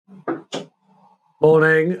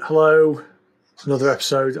Morning, hello. Another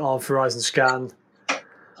episode of Horizon Scan.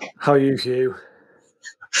 How are you, Hugh?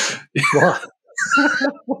 What?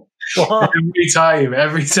 What?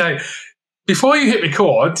 Every time. Before you hit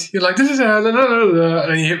record, you're like, and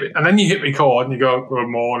then you hit record and you go, good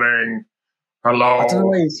morning, hello. I don't know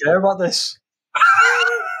why you care about this.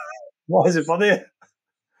 What is it funny?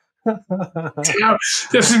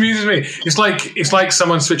 This amuses me. It's like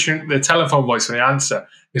someone switching the telephone voice when they answer.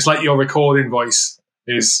 It's like your recording voice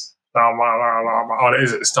is it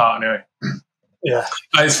is at the start anyway. Yeah.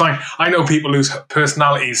 It's fine. I know people whose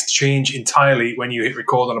personalities change entirely when you hit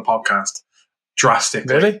record on a podcast.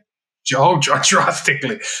 Drastically. Really? Oh,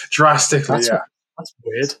 drastically. That's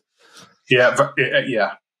weird. Yeah.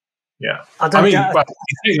 I mean,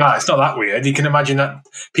 it's not that weird. You can imagine that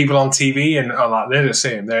people on TV and all that, they're the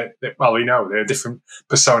same. They're a different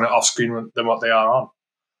persona off screen than what they are on.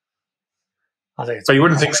 But you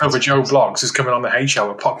wouldn't think so for Joe Bloggs, who's coming on the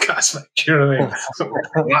H-Hour podcast. Mate. Do you know what I mean?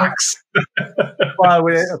 Relax. Well,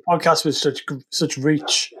 a podcast with such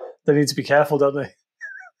reach, they need to be careful, don't they?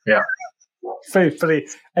 Yeah. Pretty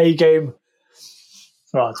A-game.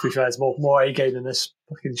 Well, to be fair, it's more A-game than this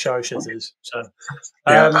fucking show shit is. So,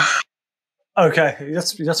 okay, you're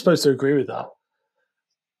not supposed to agree with that.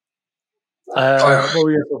 What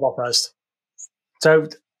were you talking about first? So,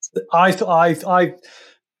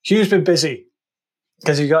 Hugh's been busy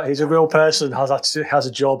because he's a real person, has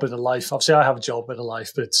a job and a life. Obviously, I have a job and a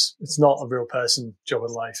life, but it's not a real person job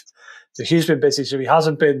and life. So Hugh's been busy, so he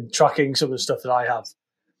hasn't been tracking some of the stuff that I have.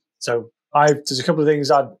 So there's a couple of things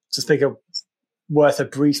I just think are worth a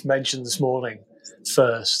brief mention this morning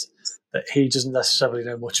first that he doesn't necessarily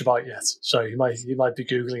know much about yet. So you might be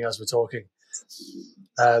Googling as we're talking.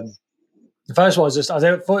 The first one is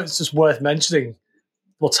I thought it's just worth mentioning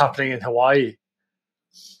what's happening in Hawaii.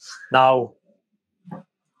 Now,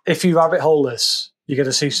 if you rabbit hole this, you're going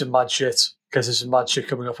to see some mad shit because there's some mad shit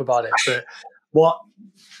coming up about it. But what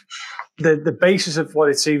the basis of what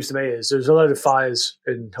it seems to me is there's a load of fires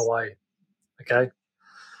in Hawaii, okay?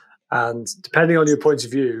 And depending on your point of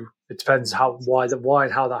view, it depends why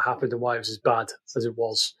and how that happened and why it was as bad as it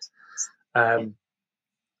was.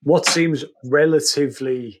 What seems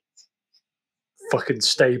relatively fucking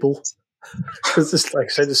stable, because it's like I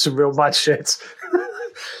said, there's some real mad shit,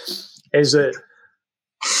 is that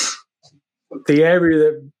the area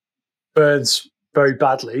that burns very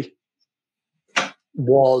badly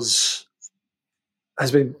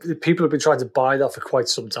people have been trying to buy that for quite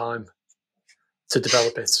some time to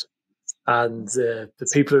develop it. And the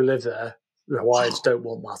people who live there, the Hawaiians, don't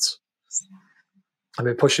want that. I've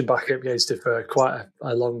been pushing back against it for quite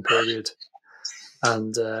a long period.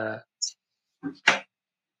 And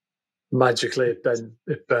magically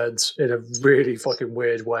it burns in a really fucking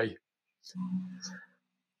weird way.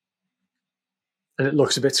 And it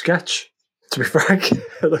looks a bit sketch, to be frank.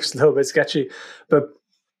 It looks a little bit sketchy. But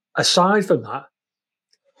aside from that,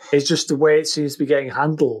 it's just the way it seems to be getting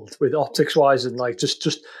handled with optics-wise and like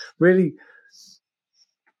just really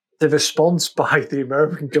the response by the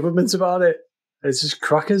American government about it. It's just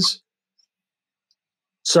crackers.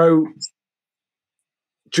 So,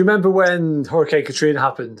 do you remember when Hurricane Katrina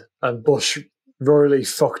happened and Bush royally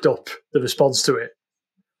fucked up the response to it?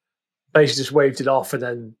 Basically just waved it off and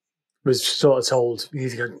then was sort of told, you need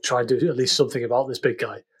to go try and do at least something about this big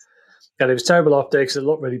guy. And it was terrible optics. It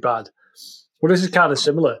looked really bad. Well, this is kind of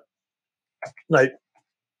similar. Like,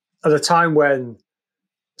 at a time when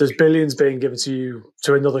there's billions being given to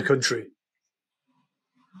another country,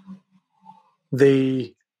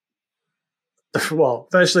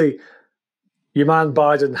 firstly, your man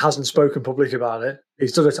Biden hasn't spoken publicly about it.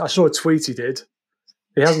 He's done it. I saw a tweet he did.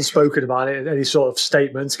 He hasn't spoken about it in any sort of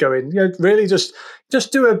statements going, really just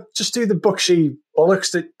do the Bucksy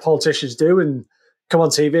bollocks that politicians do and come on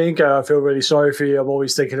TV and go, I feel really sorry for you. I'm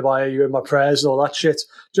always thinking about you in my prayers and all that shit.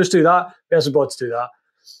 Just do that. He hasn't bothered to do that.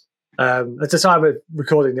 At the time of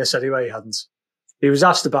recording this anyway, he hadn't. He was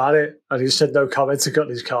asked about it and he just said no comments and got in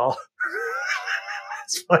his car.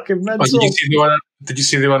 It's fucking mental. Did you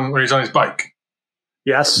see the one where he's on his bike?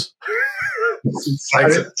 Yes.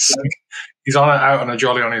 He's out on a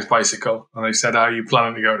jolly on his bicycle, and they said, "Are you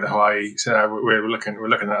planning to go to Hawaii?" He said, "We're looking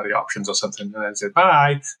at the options or something," and then said,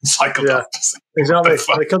 "Bye," and cycled off. Exactly.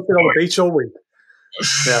 They come on the beach all week.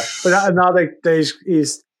 Yeah, but now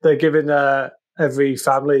they're giving every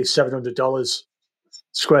family $700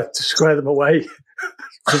 to square them away.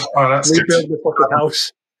 That's rebuild the fucking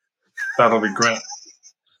house. That'll be great.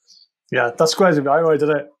 Yeah, that squares them away,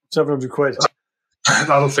 doesn't it? £700.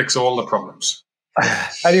 That'll fix all the problems.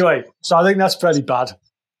 Anyway, so I think that's pretty bad,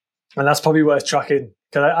 and that's probably worth tracking.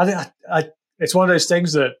 Because I it's one of those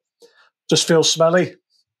things that just feels smelly.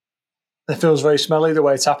 It feels very smelly the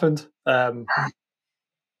way it's happened. And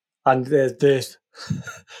the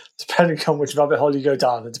depending on which rabbit hole you go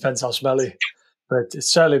down, it depends how smelly. But it's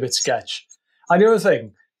certainly a bit sketch. And the other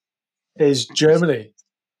thing is Germany.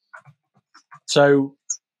 So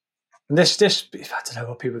this I don't know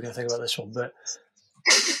what people are going to think about this one, but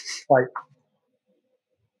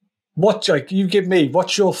you give me,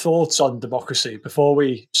 what's your thoughts on democracy before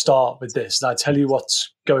we start with this? And I tell you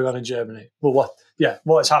what's going on in Germany. Well,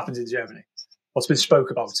 what has happened in Germany? What's been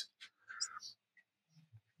spoke about?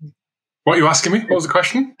 What are you asking me? What was the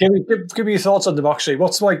question? Give me your thoughts on democracy.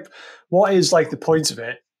 What is the point of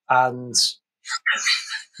it? And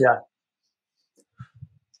yeah.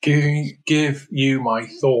 Give you my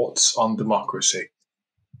thoughts on democracy.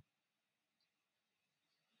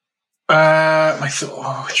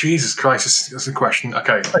 Jesus Christ, that's a question.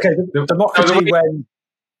 Okay. Democracy when...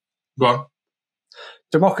 Go on.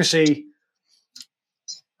 Democracy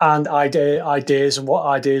and ideas and what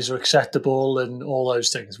ideas are acceptable and all those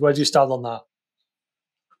things. Where do you stand on that?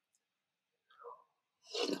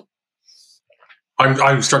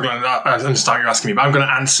 I'm struggling. I understand what you're asking me, but I'm going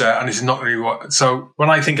to answer, and this is not really what. So when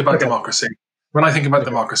I think about democracy, what I think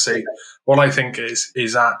is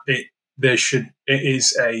that it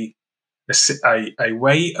is a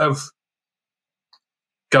way of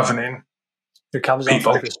governing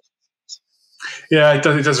people. Yeah, it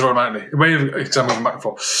does automatically.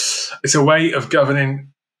 It's a way of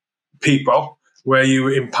governing people where you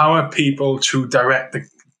empower people to direct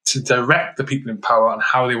the people in power on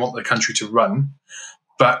how they want the country to run,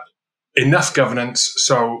 but enough governance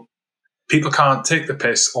so people can't take the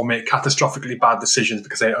piss or make catastrophically bad decisions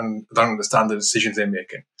because they don't understand the decisions they're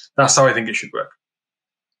making. That's how I think it should work.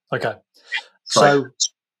 Okay. So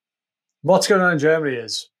what's going on in Germany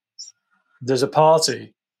is there's a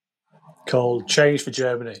party called Change for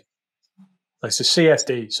Germany. It's a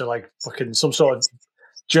CFD, so fucking some sort of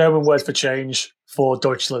German word for change for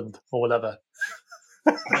Deutschland or whatever.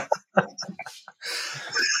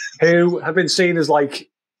 Who have been seen as the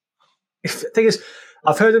thing is,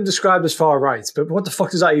 I've heard them described as far right, but what the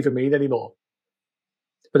fuck does that even mean anymore?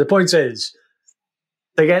 But the point is,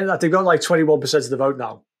 they've got 21% of the vote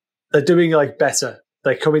now. They're doing better.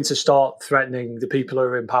 They're coming to start threatening the people who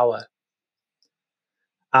are in power.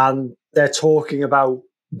 And they're talking about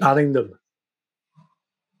banning them.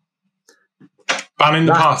 Banning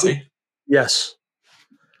the party? Yes.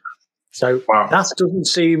 So that doesn't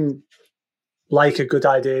seem like a good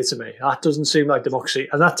idea to me. That doesn't seem like democracy.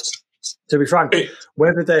 And that, to be frank,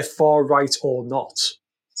 whether they're far right or not,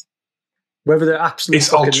 whether they're absolutely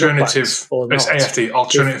it's alternative or not, it's AFD,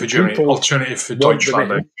 alternative for Germany, alternative for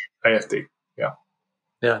Deutschland, AFD. Yeah.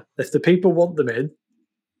 Yeah. If the people want them in,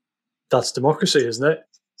 that's democracy, isn't it?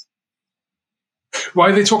 Why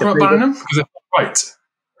are they talking about banning them? Because they're right.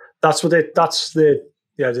 That's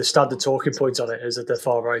the standard talking point on it is that they're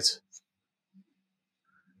far right.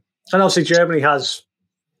 And obviously Germany has,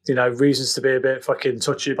 reasons to be a bit fucking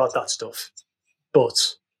touchy about that stuff.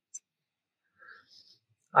 But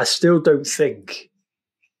I still don't think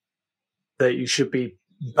that you should be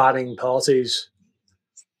banning parties,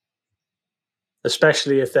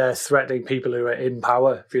 especially if they're threatening people who are in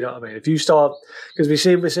power, if you know what I mean. If you start, because we're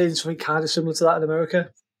seeing something kind of similar to that in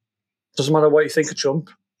America. Doesn't matter what you think of Trump.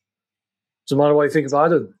 Doesn't matter what you think of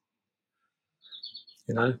Biden.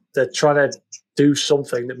 They're trying to do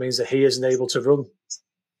something that means that he isn't able to run.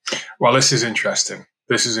 Well, this is interesting.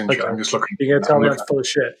 Okay. I'm just looking. You're going to tell me that's full of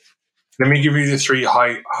shit. Let me give you the three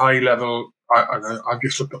high level. I've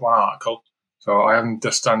just looked at one article. So I haven't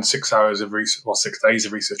just done 6 hours of research, or 6 days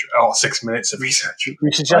of research, or 6 minutes of research.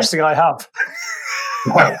 You're suggesting I have.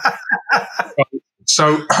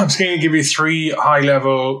 So I'm just going to give you three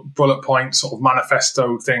high-level bullet point sort of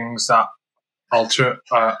manifesto things that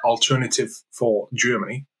alternative for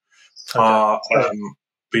Germany are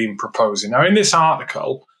being proposed. Now, in this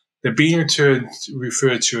article, they're being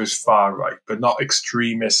referred to as far right, but not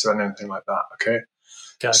extremists or anything like that. Okay.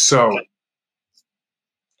 So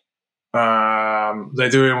they're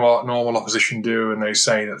doing what normal opposition do, and they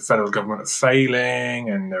say that the federal government are failing,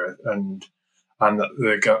 and that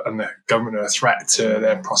the government are a threat to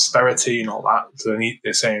their prosperity and all that. So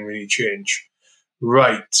they're saying we need change.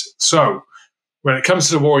 Right. So when it comes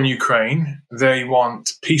to the war in Ukraine, they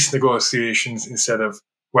want peace negotiations instead of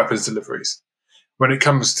weapons deliveries. When it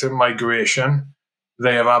comes to migration,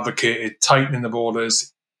 they have advocated tightening the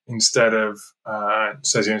borders instead of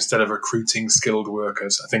recruiting skilled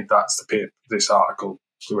workers. I think that's this article,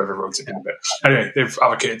 whoever wrote it in a bit. Anyway, they've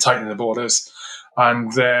advocated tightening the borders.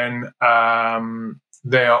 And then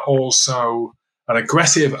they are also an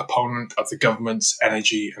aggressive opponent of the government's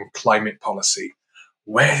energy and climate policy.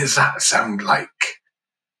 Where does that sound like?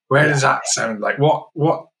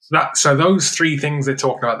 So those three things they're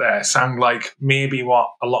talking about there sound like maybe what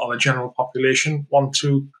a lot of the general population want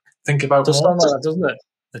to think about. It does sound like that, doesn't it?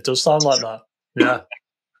 It does sound like that. Yeah.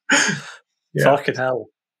 Fucking hell.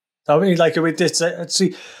 I mean, like with this,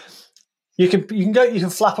 see, you can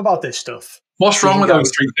flap about this stuff. What's wrong with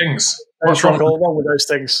those three things? What's wrong with those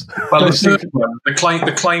things? Well,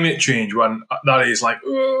 the climate change one, that is like,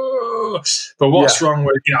 ugh. But what's wrong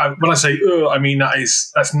with, when I say, I mean,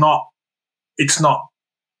 that's not, it's not,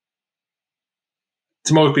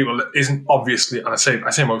 to most people, it isn't obviously, and I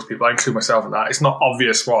say most people, I include myself in that, it's not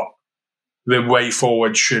obvious what the way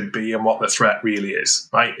forward should be and what the threat really is,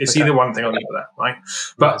 right? It's either one thing or the other, right?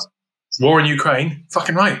 But war in Ukraine,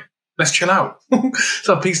 fucking right. Let's chill out. Let's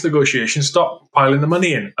have peace negotiations. Stop piling the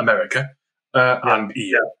money in America and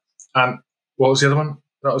EU. And what was the other one?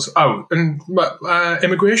 That was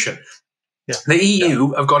immigration. Yeah. The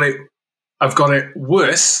EU have got it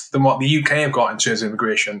worse than what the UK have got in terms of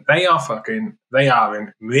immigration. They are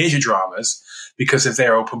in major dramas because of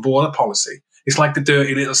their open border policy. It's like the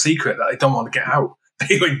dirty little secret that they don't want to get out.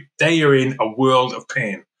 They are in a world of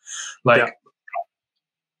pain.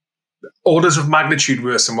 Orders of magnitude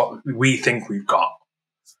worse than what we think we've got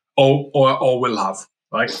or will have,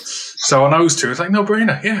 right? So on those two, it's like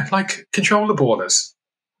no-brainer. Yeah, like control the borders.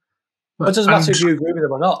 But it doesn't matter if you agree with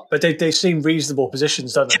them or not, but they seem reasonable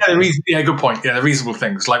positions, don't they? Good point. Yeah, they're reasonable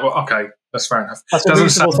things. Like, well, okay, that's fair enough. That's a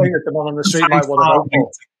reasonable thing that the man on the street might want to vote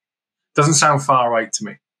for. Doesn't sound far right to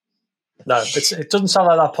me. No, it doesn't sound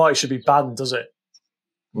like that party should be banned, does it?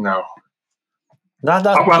 No. Even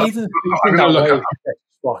thinking that way,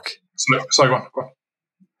 fuck. Sorry, go on.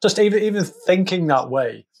 Just even thinking that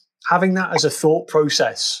way, having that as a thought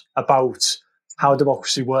process about how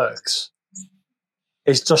democracy works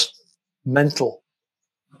is just mental.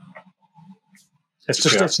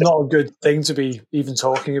 It's not a good thing to be even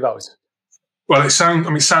talking about. Well, it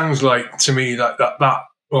sounds like to me that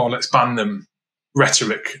let's ban them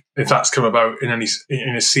rhetoric, if that's come about in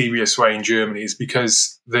a serious way in Germany, is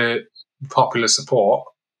because the popular support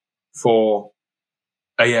for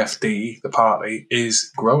AfD, the party,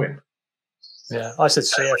 is growing. Yeah, I said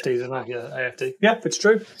CFD, didn't I? Yeah, AfD. Yeah, it's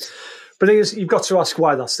true. But the thing is, you've got to ask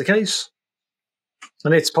why that's the case.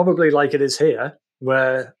 And it's probably like it is here,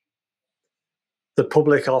 where the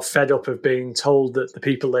public are fed up of being told that the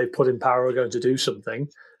people they've put in power are going to do something,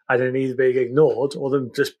 and they're either being ignored or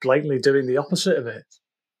them just blatantly doing the opposite of it.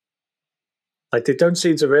 Like, they don't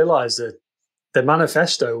seem to realise that the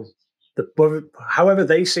manifesto, however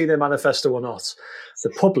they see their manifesto or not,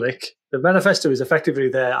 the manifesto is effectively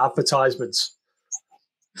their advertisements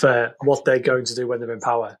for what they're going to do when they're in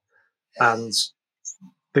power. And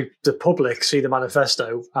the public see the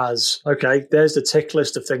manifesto as, okay, there's the tick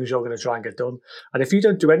list of things you're going to try and get done. And if you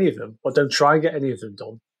don't do any of them, or don't try and get any of them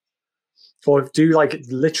done, or do like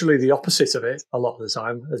literally the opposite of it a lot of the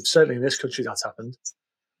time, and certainly in this country that's happened,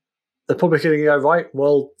 the public are going to go, right,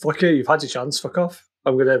 well, fuck you, you've had your chance, fuck off.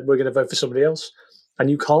 We're gonna vote for somebody else. And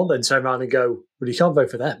you can't then turn around and go, well, you can't vote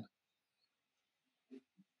for them.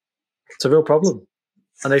 It's a real problem.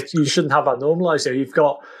 And you shouldn't have that normalised here.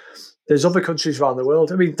 There's other countries around the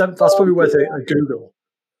world. I mean, that's probably worth a Google.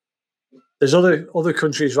 There's other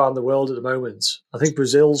countries around the world at the moment. I think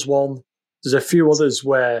Brazil's one. There's a few others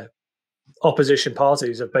where opposition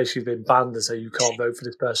parties have basically been banned and say you can't vote for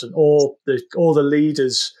this person, or the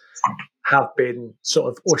leaders have been sort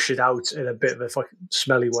of ushered out in a bit of a fucking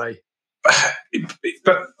smelly way.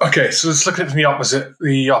 But okay, so let's look at it from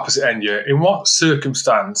the opposite end here. In what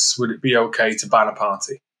circumstance would it be okay to ban a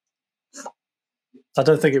party? I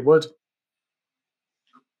don't think it would.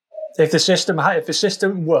 If the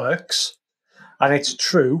system works and it's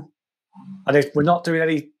true, and if we're not doing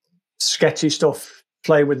any sketchy stuff,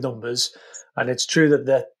 playing with numbers, and it's true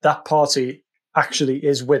that party actually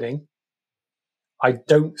is winning, I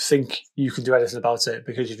don't think you can do anything about it,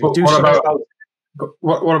 because if you do something about it.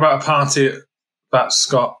 What about a party that's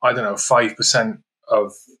got, 5%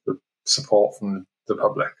 of the support from the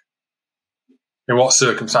public? In what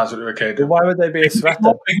circumstance would it be okay? Well, why would they be a threat?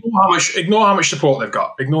 Ignore how much support they've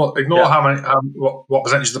got. Ignore how many, what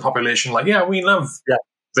percentage of the population, we love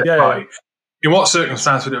this party. In what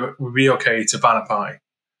circumstance would it be okay to ban a party?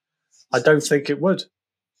 I don't think it would.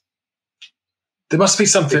 There must be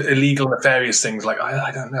something illegal, nefarious things,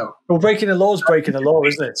 I don't know. Well, breaking the law is breaking the law,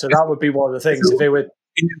 isn't it? So that would be one of the things. If they were...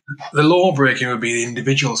 The law breaking would be the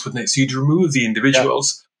individuals, wouldn't it? So you'd remove the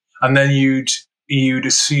individuals, and then you'd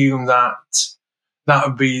assume that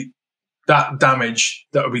would be that damage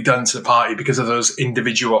that would be done to the party because of that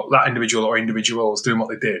individual or individuals doing what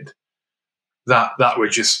they did, that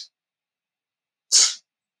would just,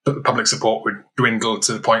 the public support would dwindle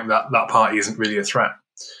to the point that that party isn't really a threat.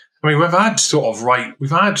 I mean, we've had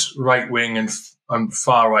right wing and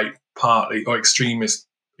far right party or extremist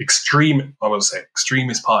parties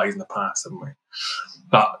in the past, haven't we?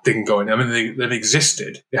 That didn't go anywhere. I mean, they've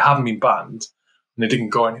existed. They haven't been banned, and they didn't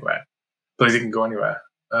go anywhere.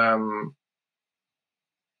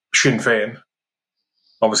 Sinn Féin,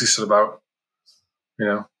 obviously, still about.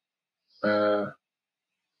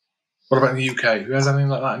 What about in the UK? Who has anything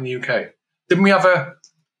like that in the UK? Didn't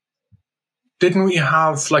we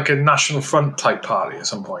have like a National Front type party at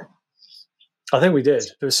some point? I think we did.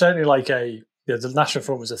 There was certainly like the National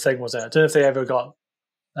Front was a thing, wasn't it? I don't know if they ever got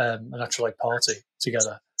an actual like party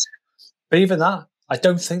together. But even that, I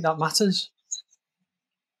don't think that matters.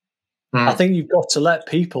 I think you've got to let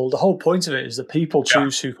people. The whole point of it is that people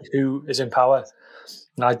choose who is in power,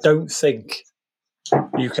 and I don't think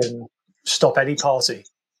you can stop any party.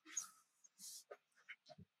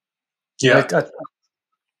 Yeah, I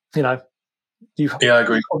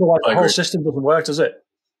agree. Otherwise, the whole system doesn't work, does it?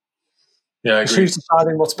 Yeah, I agree. Who's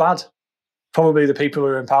deciding what's bad? Probably the people who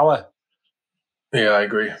are in power. Yeah, I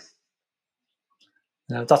agree.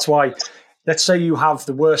 That's why. Let's say you have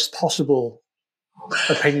the worst possible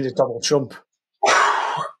opinion of Donald Trump.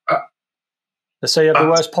 Let's say you have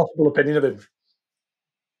the worst possible opinion of him.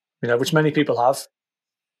 Which many people have.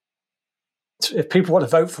 If people want to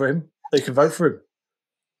vote for him, they can vote for him.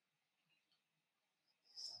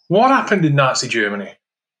 What happened in Nazi Germany?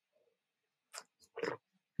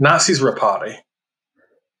 Nazis were a party.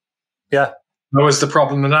 Yeah. Was the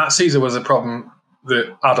problem the Nazis, or was the problem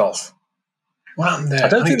the Adolf? What happened there? I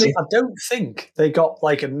don't think they got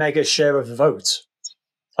like a mega share of the vote.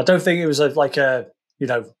 I don't think it was a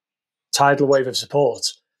tidal wave of support.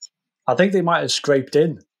 I think they might have scraped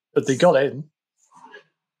in, but they got in.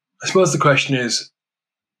 I suppose the question is,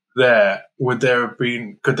 could there have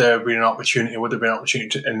been an opportunity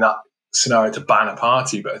in that scenario to ban a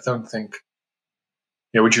party? But I don't think,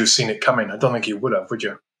 would you have seen it coming? I don't think you would have, would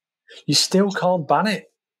you? You still can't ban it.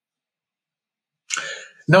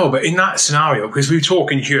 No, but in that scenario, because we're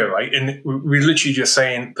talking here, right, and we're literally just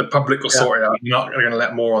saying the public will sort it out. You're not going to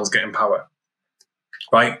let morons get in power,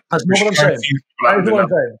 right? That's not what I'm saying.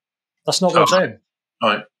 That's not what I'm saying. All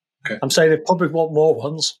right. Okay. I'm saying if public want more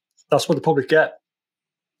ones, that's what the public get.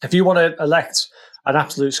 If you want to elect an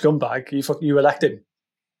absolute scumbag, you elect him.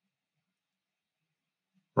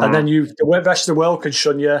 And then the rest of the world can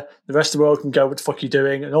shun you. The rest of the world can go, what the fuck are you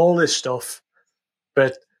doing? And all this stuff.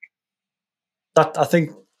 But that, I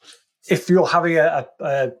think, if you're having a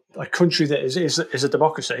country that is a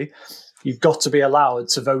democracy, you've got to be allowed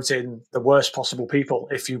to vote in the worst possible people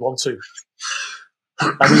if you want to.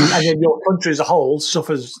 And then your country as a whole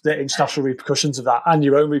suffers the international repercussions of that and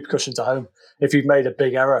your own repercussions at home if you've made a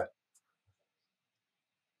big error.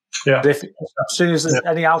 Yeah. But as soon as there's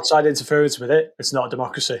any outside interference with it, it's not a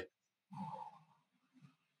democracy.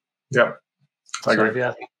 Yeah, I agree.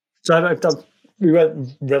 Yeah. So we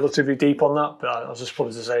went relatively deep on that, but I was just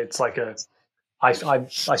wanted to say it's like I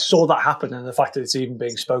saw that happen, and the fact that it's even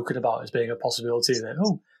being spoken about as being a possibility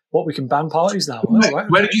that, we can ban parties now. Right.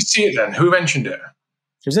 Where did you see it then? Who mentioned it?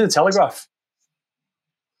 It was in the Telegraph.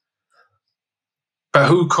 But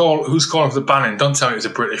who's calling for the banning? Don't tell me it was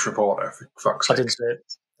a British reporter, for fuck's sake.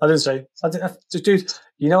 I didn't say. Dude,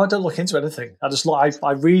 I don't look into anything. I just I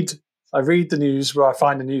read the news where I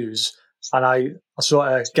find the news, and I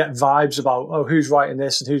sort of get vibes about who's writing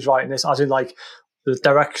this and who's writing this, as in like the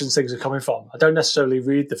directions things are coming from. I don't necessarily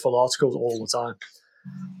read the full articles all the time.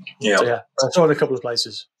 Yeah. So, I saw it in a couple of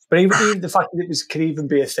places, but even the fact that it could even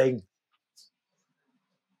be a thing.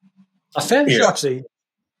 I'm fairly sure, actually,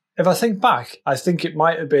 if I think back, I think it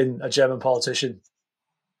might have been a German politician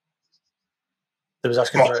that was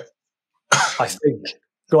asking for it. I think.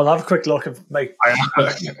 Go on, have a quick look and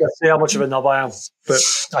let's see how much of a knob I am. But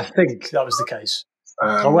I think that was the case.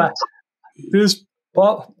 Problem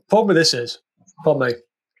with this is,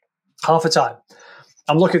 half the time,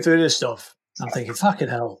 I'm looking through this stuff, I'm thinking, fucking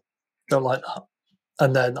hell, don't like that.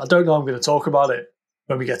 And then I don't know I'm going to talk about it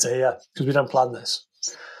when we get to here, because we don't plan this.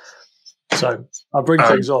 So I'll bring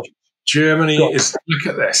things up. Germany is,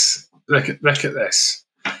 look at this. Look at this.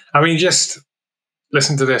 I mean, just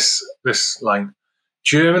listen to this line.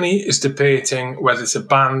 Germany is debating whether to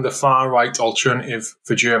ban the far-right Alternative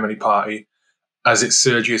for Germany party as it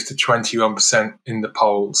surges to 21% in the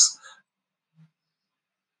polls,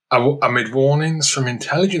 amid warnings from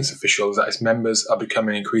intelligence officials that its members are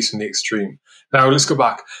becoming increasingly extreme. Now, let's go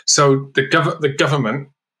back. So the government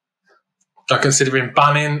are considering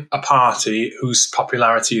banning a party whose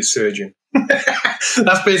popularity is surging.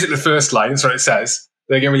 That's basically the first line. That's what it says.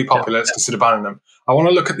 They're getting really popular. Let's consider banning them. I want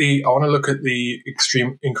to look at the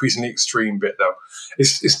increasingly extreme bit though.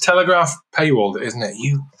 It's Telegraph paywalled, isn't it?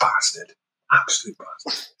 You bastard, absolute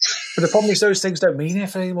bastard. But the problem is those things don't mean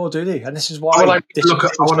anything anymore, do they? And this is why I want to look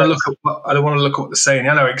at what they're saying.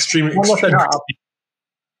 I know extremely.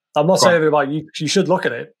 I'm not saying about you should look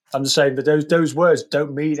at it. I'm just saying that those words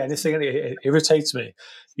don't mean anything, and it irritates me.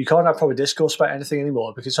 You can't have proper discourse about anything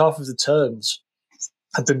anymore because half of the terms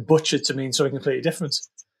have been butchered to mean something completely different.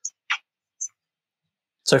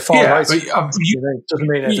 So far right doesn't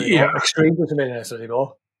mean anything anymore. Extreme doesn't mean anything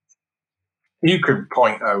anymore. You could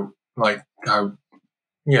point out like how,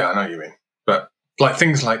 I know what you mean, but like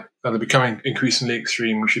things like they're becoming increasingly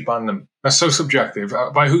extreme. We should ban them. That's so subjective.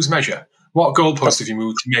 By whose measure? What goalpost have you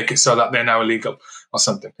moved to make it so that they're now illegal or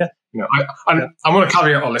something? Yeah. I'm going to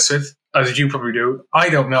caveat all this with, as you probably do, I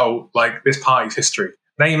don't know like this party's history.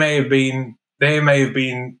 They may have been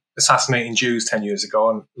assassinating Jews 10 years ago,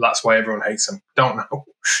 and that's why everyone hates them. Don't know.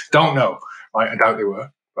 I doubt they were,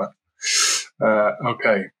 but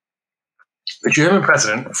okay. The German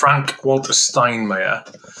president, Frank-Walter Steinmeier,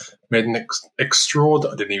 made an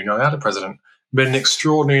extraordinary. I didn't even know they had a president. Made an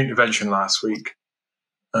extraordinary intervention last week.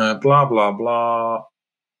 Blah, blah, blah.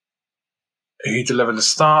 He delivered a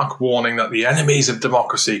stark warning that the enemies of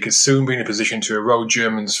democracy could soon be in a position to erode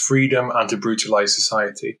Germans' freedom and to brutalize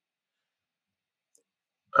society.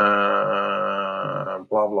 Blah,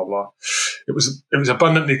 blah, blah. It was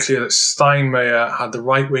abundantly clear that Steinmeier had the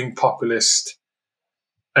right-wing populist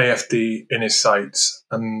AfD in his sights,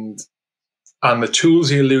 and the tools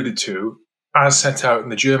he alluded to, as set out in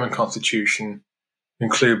the German constitution,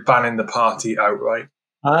 include banning the party outright.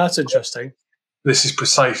 That's interesting. This is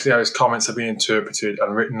precisely how his comments have been interpreted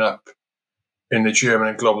and written up in the German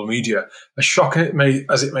and global media. As shocking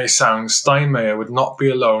as it may sound, Steinmeier would not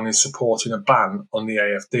be alone in supporting a ban on the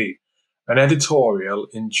AfD. An editorial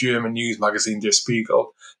in German news magazine Der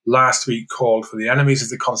Spiegel last week called for the enemies of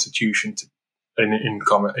the constitution to, in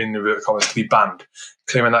inverted commas, to be banned,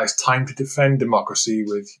 claiming that it's time to defend democracy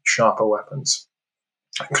with sharper weapons.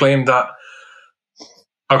 Claimed that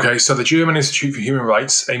so the German Institute for Human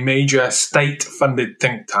Rights, a major state-funded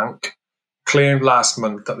think tank, claimed last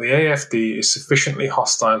month that the AfD is sufficiently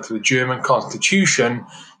hostile to the German constitution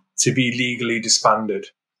to be legally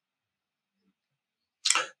disbanded.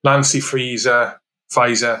 Nancy Faeser,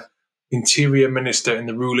 Interior Minister in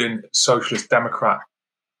the ruling Socialist Democrat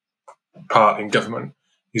Party in government,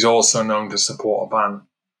 is also known to support a ban.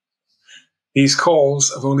 These calls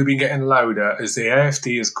have only been getting louder as the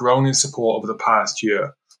AfD has grown in support over the past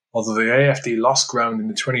year. Although the AfD lost ground in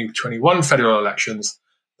the 2021 federal elections,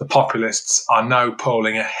 the populists are now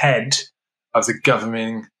polling ahead of the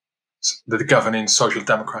governing Social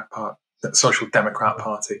Democrat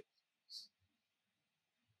Party.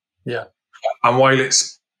 Yeah. And while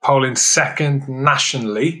it's polling second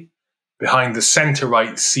nationally behind the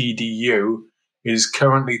centre-right CDU, it is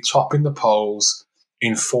currently topping the polls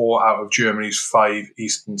in 4 out of Germany's 5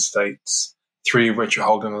 eastern states, 3 of which are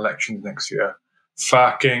holding elections next year.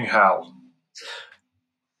 Fucking hell.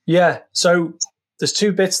 Yeah, so there's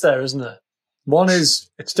 2 bits there, isn't there? One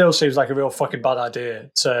is, it still seems like a real fucking bad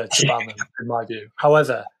idea to ban them, in my view.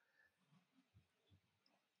 However,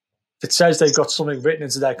 it says they've got something written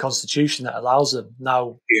into their constitution that allows them.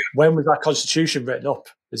 Now, when was that constitution written up?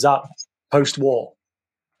 Is that post-war?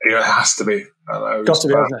 Yeah, it has to be. Got to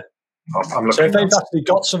be, isn't it? I'm looking so if they've actually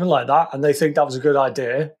got something like that and they think that was a good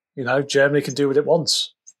idea, Germany can do what it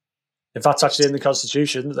wants. If that's actually in the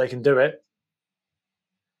constitution, that they can do it.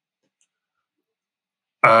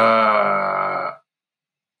 To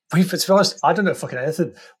be honest, I don't know fucking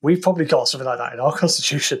anything. We've probably got something like that in our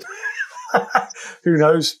constitution. Who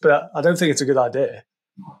knows? But I don't think it's a good idea.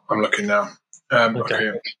 I'm looking now.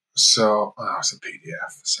 Okay. So, it's a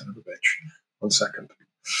PDF. Son of a bitch. 1 second.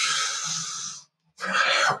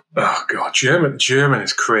 Oh, God. German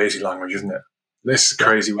is crazy language, isn't it? This is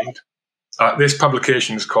crazy word. This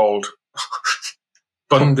publication is called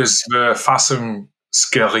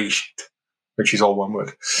Bundesverfassungsgericht, which is all one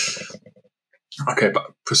word. Okay,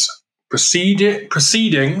 but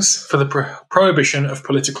proceedings for the prohibition of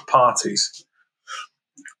political parties.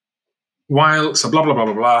 While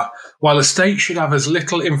the state should have as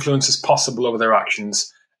little influence as possible over their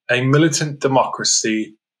actions, a militant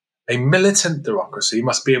democracy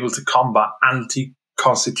must be able to combat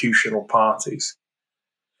anti-constitutional parties.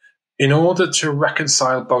 In order to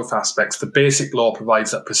reconcile both aspects, the basic law provides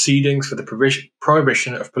that proceedings for the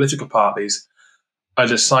prohibition of political parties are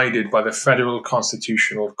decided by the Federal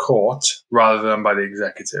Constitutional Court rather than by the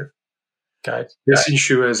executive. Okay. This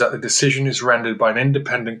ensures that the decision is rendered by an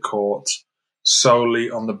independent court solely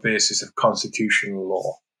on the basis of constitutional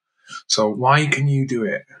law. So why can you do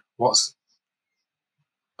it?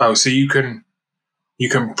 So you can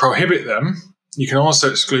prohibit them. You can also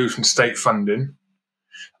exclude from state funding.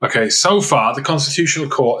 Okay, so far the Constitutional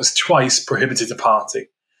Court has twice prohibited a party.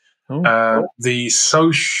 The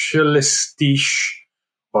Sozialistische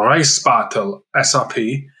Reichspartei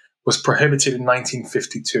 (SRP) was prohibited in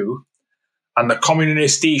 1952, and the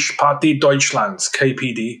Kommunistische Partei Deutschlands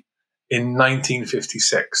 (KPD) in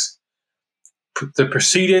 1956. The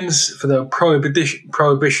proceedings for the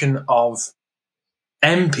prohibition of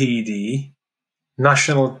NPD,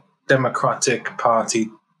 National Democratic Party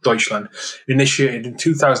Deutschland, initiated in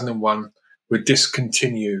 2001, were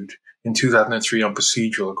discontinued in 2003 on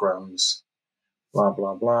procedural grounds. Blah,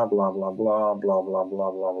 blah, blah, blah, blah, blah, blah, blah,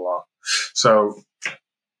 blah, blah, blah. So,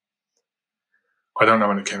 I don't know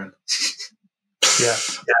when it came in. Yeah.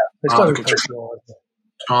 Article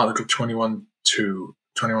 21.2.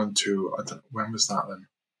 21.2. When was that then?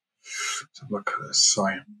 Let's have a look at this.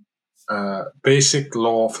 Sorry. Basic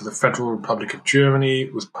Law for the Federal Republic of Germany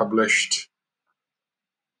was published.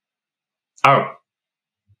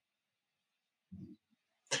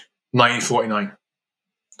 1949.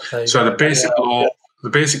 So the basic law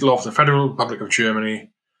for the Federal Republic of Germany,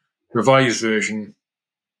 revised version.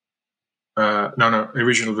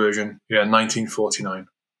 Original version. Yeah, 1949.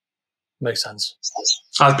 Makes sense.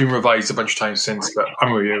 Has been revised a bunch of times since, but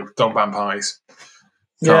I'm with you. Don't ban parties.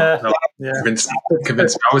 Convinced me.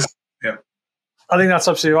 I think that's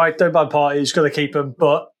absolutely right. Don't ban parties. Got to keep them.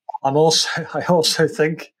 But I also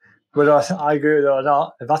think, whether I agree with it or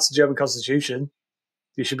not, if that's the German constitution,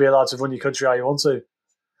 you should be allowed to run your country how you want to.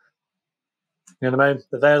 You know what I mean?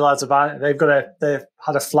 If they're allowed to ban, they've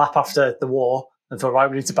had a flap after the war and thought, right,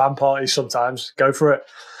 we need to ban parties sometimes. Go for it.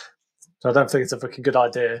 So I don't think it's a fucking good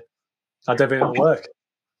idea. I don't think it'll work.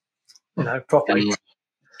 Properly. Yeah.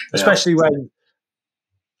 Especially when,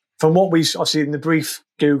 from what I've seen in the brief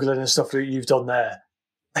Googling and stuff that you've done there,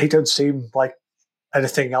 they don't seem like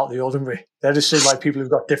anything out of the ordinary. They just seem like people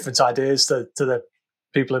who've got different ideas to the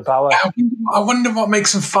people in power. I wonder what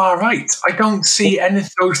makes them far right. I don't see any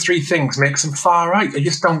of those three things makes them far right. I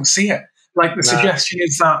just don't see it. Like the suggestion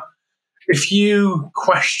is that if you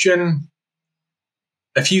question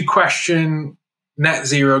net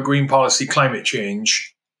zero, green policy, climate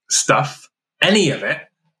change stuff, any of it,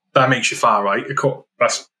 that makes you far right.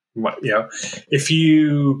 That's if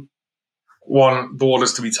you want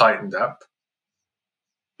borders to be tightened up,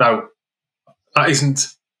 no, that isn't.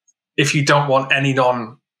 If you don't want any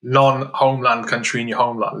non-homeland country in your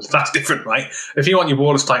homeland, that's different, right? If you want your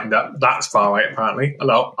borders tightened up, that's far right, apparently.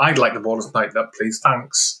 Hello, I'd like the borders tightened up, please.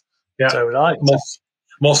 Thanks. Yeah, so would I.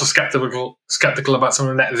 More so skeptical about some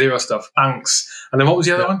of the net zero stuff. Thanks. And then what was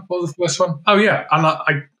the other one? What was the first one? Oh yeah, and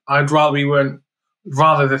I'd rather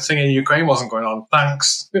the thing in Ukraine wasn't going on.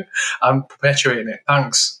 Thanks. I'm perpetuating it.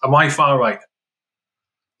 Thanks. Am I far right?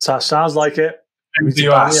 So sounds like it. And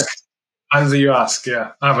you ask,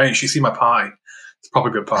 yeah. I mean, you see my pie. It's a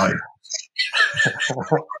proper good pie.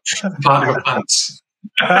 Party of pants.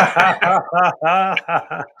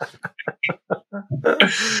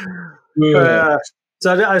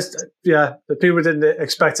 The people didn't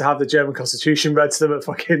expect to have the German constitution read to them at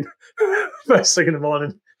fucking first thing in the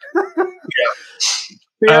morning.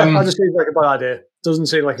 That just seems like a bad idea. Doesn't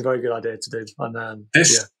seem like a very good idea to do. And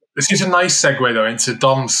this is a nice segue though into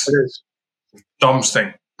Dom's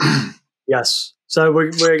thing. Yes. So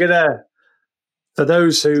we're gonna, for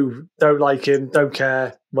those who don't like him, don't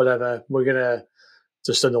care, whatever, we're gonna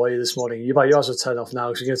just annoy you this morning. You might as well turn off now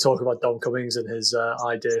because we're going to talk about Dom Cummings and his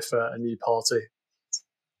idea for a new party.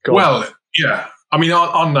 Yeah. I mean,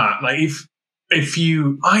 on that, like if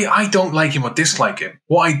you, I don't like him or dislike him.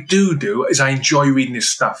 What I do is I enjoy reading his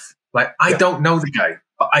stuff. Like I don't know the guy,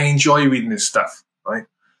 but I enjoy reading his stuff, right?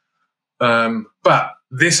 But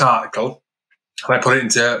this article, and I put it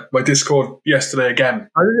into my Discord yesterday again.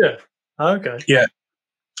 Oh, did you? Oh, okay. Yeah,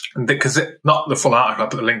 because not the full article. I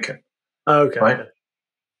put the link in. Oh, okay. Right.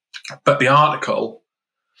 But the article,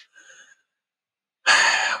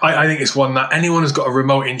 I think it's one that anyone who's got a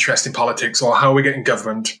remote interest in politics or how we're getting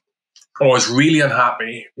governed, or is really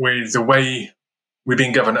unhappy with the way we've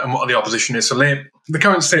been governed and what the opposition is. So the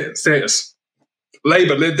current status,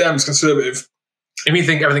 Labour, Lib Dems, Conservative, if you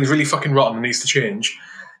think everything's really fucking rotten and needs to change,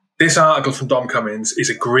 this article from Dom Cummings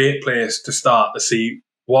is a great place to start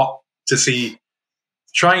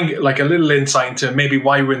try and get like a little insight into maybe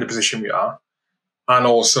why we're in the position we are, and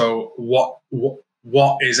also what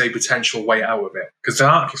is a potential way out of it. Because the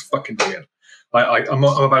article's fucking brilliant. I'm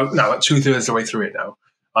about 2/3 of the way through it now,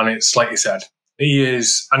 And it's like you said, he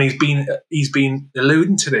is, and he's been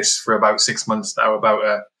alluding to this for about 6 months now about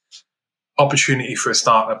a opportunity for a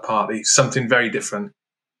startup party, something very different,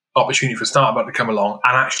 opportunity for a startup party to come along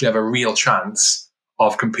and actually have a real chance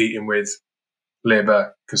of competing with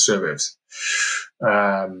Labour Conservatives.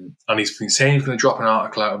 And he's been saying he's going to drop an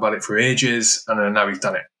article out about it for ages, and then now he's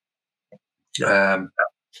done it.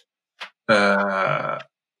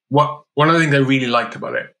 One of the things I really liked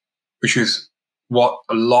about it, which is what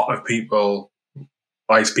a lot of people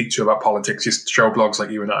I speak to about politics, just show blogs like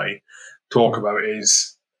you and I talk about,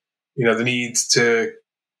 is the need to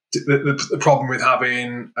the problem with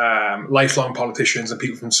having lifelong politicians and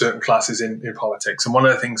people from certain classes in politics. And one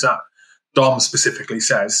of the things that Dom specifically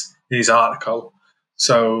says in his article,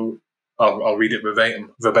 so I'll read it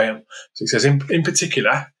verbatim. So he says, in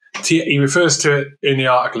particular, he refers to it in the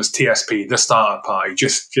article as TSP, the Startup Party,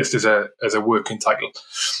 just as a working title.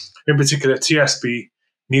 In particular, TSP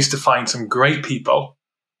needs to find some great people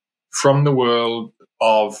from the world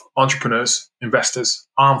of entrepreneurs, investors,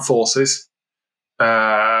 armed forces,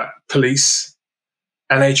 police,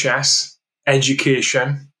 NHS,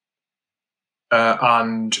 education,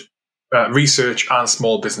 and research and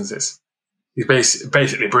small businesses. He's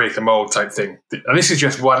basically break the mold type thing. And this is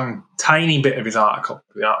just one tiny bit of his article.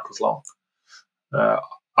 The article's long.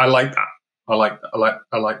 I like that. I like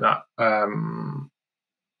that.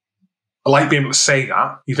 I like being able to say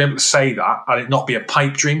that. He's able to say that and it not be a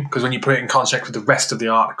pipe dream, because when you put it in context with the rest of the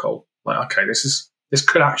article, like, okay, this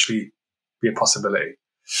could actually be a possibility.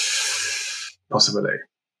 Go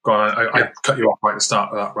on, I cut you off right at the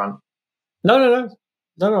start of that rant. No.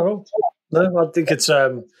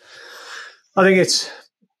 I think it's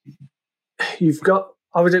you've got.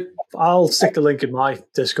 I'll stick the link in my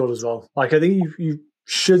Discord as well. Like, I think you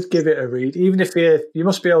should give it a read, even if you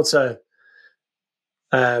must be able to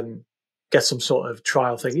get some sort of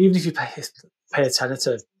trial thing. Even if you pay a tenner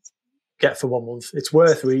to get for 1 month, it's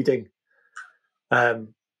worth reading.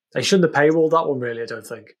 They shouldn't have paywalled that one, really, I don't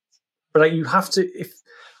think. But like, you have to.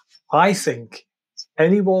 I think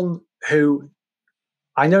anyone who,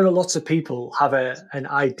 I know that lots of people have an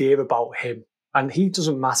idea about him, and he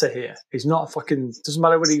doesn't matter here. He's not a fucking. Doesn't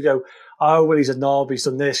matter whether you go, oh well, he's a knob, he's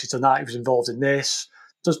done this, he's done that, he was involved in this.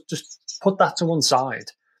 Just put that to one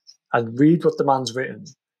side and read what the man's written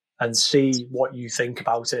and see what you think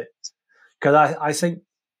about it. Because I think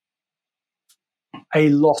a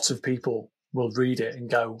lot of people will read it and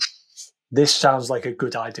go, this sounds like a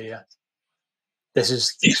good idea. This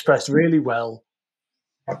is expressed really well,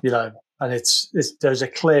 and there's a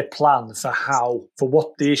clear plan for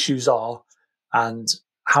what the issues are and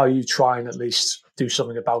how you try and at least do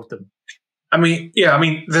something about them. I mean,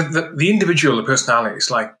 the individual, the personality,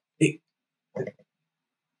 it's like,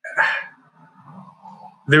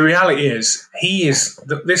 the reality is,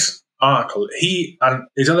 this article, he and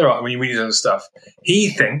his other article, when you read his other stuff, he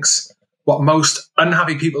thinks what most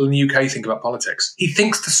unhappy people in the UK think about politics. He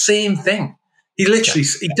thinks the same thing. He literally,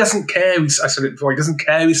 he doesn't care. I said it before, he doesn't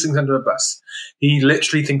care who things under a bus. He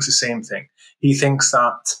literally thinks the same thing. He thinks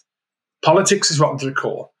that politics is rotten to the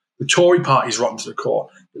core. The Tory party is rotten to the core.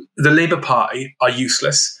 The Labour Party are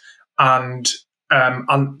useless, and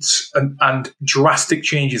drastic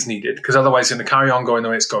changes needed, because otherwise it's going to carry on going the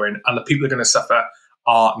way it's going, and the people who are going to suffer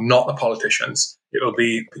are not the politicians. It will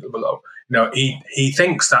be people below. He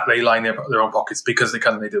thinks that they line their own pockets because they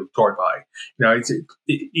do Tory party.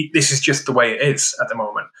 This is just the way it is at the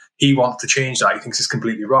moment. He wants to change that. He thinks it's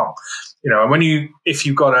completely wrong. And if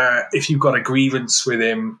you've got a grievance with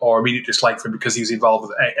him or immediate dislike for him because he was involved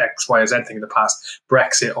with X, Y, or Z thing in the past,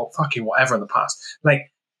 Brexit or fucking whatever in the past, like,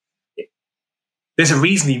 there's a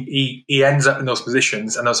reason he ends up in those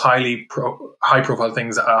positions and those high profile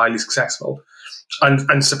things that are highly successful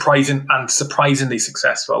and surprisingly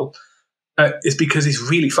successful. Is because he's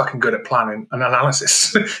really fucking good at planning and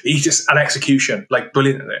analysis. He's just an execution, like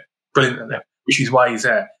brilliant at it, which is why he's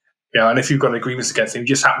there. And if you've got agreements against him, he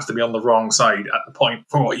just happens to be on the wrong side at the point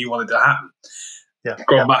for what you wanted to happen. Yeah.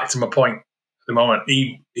 Going back to my point at the moment,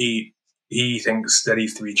 he thinks there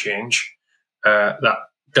needs to be change. That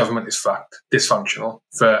government is fucked, dysfunctional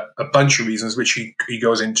for a bunch of reasons, which he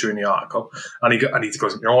goes into in the article, and he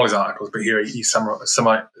goes into all his articles. But here he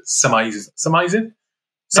summarizes.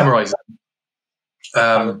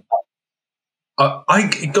 It's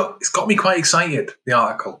got me quite excited, the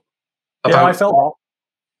article. I felt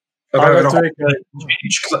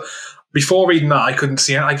that. Before reading that, I couldn't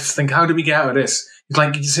see it. I just think, how did we get out of this? It's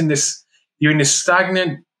like you're in this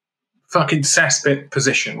stagnant fucking cesspit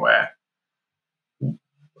position where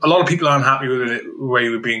a lot of people are unhappy with the way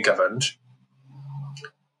we're being governed,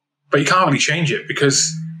 but you can't really change it because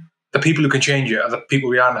the people who can change it are the people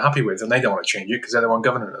we aren't happy with, and they don't want to change it because they're the one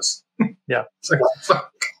governing us. Yeah. It's like,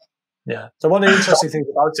 fuck. Yeah. So one of the interesting things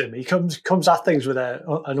about him, he comes at things with an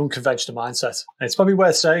unconventional mindset. And it's probably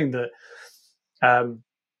worth saying that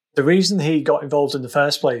the reason he got involved in the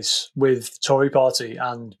first place with Tory Party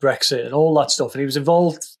and Brexit and all that stuff, and he was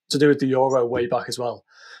involved to do with the Euro way back as well.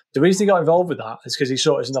 The reason he got involved with that is because he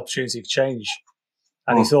saw it as an opportunity to change.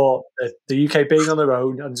 And he thought that the UK being on their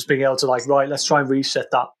own and just being able to right, let's try and reset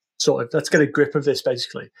that let's get a grip of this,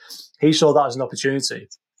 basically. He saw that as an opportunity.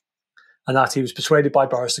 And that he was persuaded by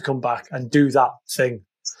Boris to come back and do that thing.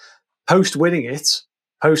 Post winning it,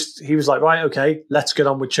 he was like, right, okay, let's get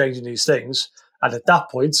on with changing these things. And at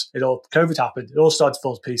that point, COVID happened, it all started to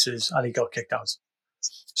fall to pieces, and he got kicked out.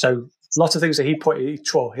 So lots of things that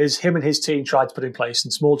him and his team tried to put in place,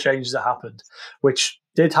 and small changes that happened, which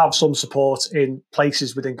did have some support in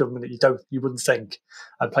places within government that you wouldn't think,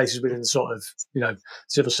 and places within the sort of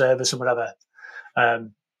civil service and whatever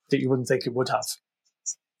that you wouldn't think it would have.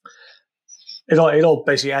 It all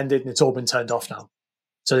basically ended, and it's all been turned off now.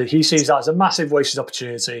 So he sees that as a massive wasted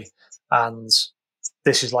opportunity, and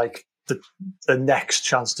this is like the next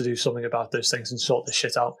chance to do something about those things and sort this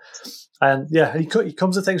shit out. And yeah, he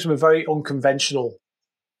comes at things from a very unconventional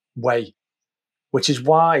way, which is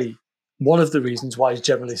why one of the reasons why he's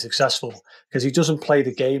generally successful, because he doesn't play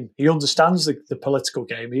the game. He understands the political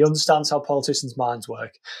game. He understands how politicians' minds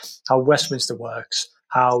work, how Westminster works,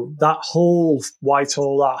 how that whole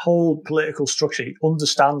Whitehall, that whole political structure, he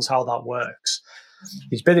understands how that works.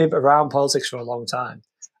 He's been around politics for a long time,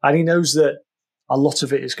 and he knows that a lot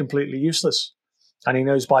of it is completely useless. And he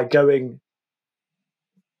knows by going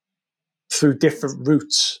through different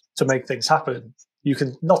routes to make things happen, you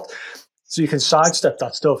can sidestep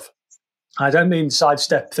that stuff. I don't mean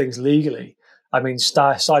sidestep things legally. I mean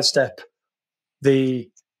sidestep the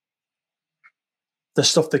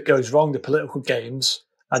stuff that goes wrong, the political games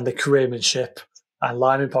and the careermanship and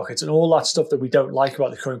lining pockets and all that stuff that we don't like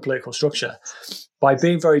about the current political structure, by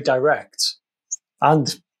being very direct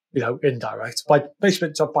and indirect, by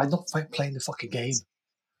not playing the fucking game,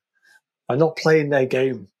 by not playing their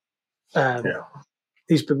game.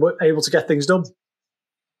 He's been able to get things done.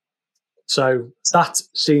 So that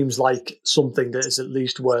seems like something that is at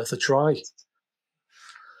least worth a try.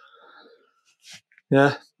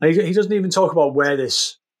 Yeah. He doesn't even talk about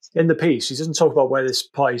in the piece, he doesn't talk about where this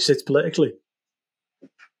party sits politically.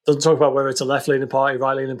 Doesn't talk about whether it's a left-leaning party,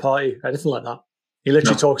 right-leaning party, anything like that. He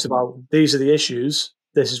literally talks about, these are the issues.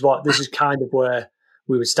 This is kind of where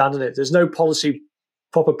we would stand on it. There's no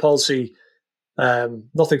proper policy,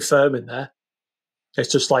 nothing firm in there.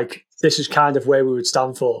 It's just like, this is kind of where we would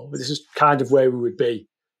stand for. This is kind of where we would be.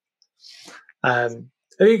 I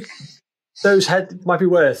think those might be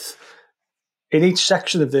worth, in each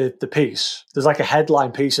section of the piece, there's like a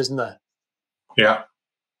headline piece, isn't there? Yeah.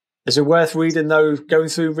 Is it worth reading those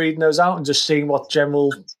out and just seeing what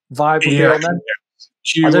general vibe would be on them?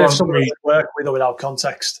 I don't know if someone would work with or without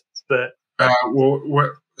context, but...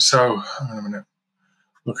 so, hang on a minute.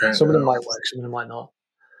 Okay. Some of them might work, some of them might not.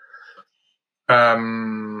 Oh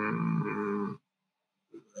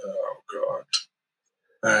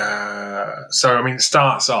God. So I mean, it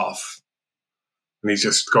starts off, and he's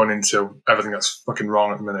just gone into everything that's fucking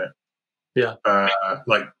wrong at the minute. Yeah. I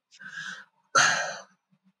don't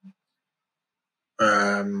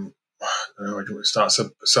know where to start. So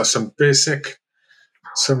some basic.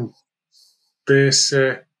 So a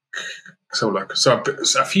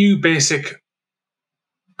few basic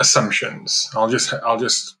assumptions. I'll just.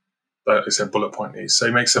 It's a bullet point these. So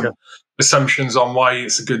he makes some assumptions on why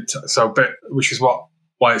it's a good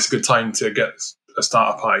why it's a good time to get a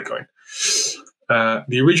starter party going.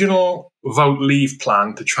 The original Vote Leave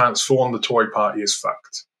plan to transform the Tory party is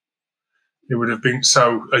fucked. It would have been,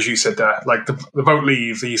 so as you said there, like the Vote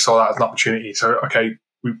Leave, he saw that as an opportunity. So okay,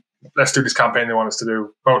 let's do this campaign they want us to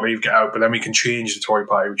do. Vote Leave, get out, but then we can change the Tory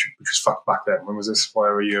party, which was fucked back then. When was this?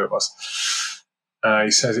 Whatever year it was.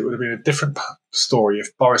 He says it would have been a different story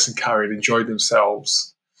if Boris and Carrie had enjoyed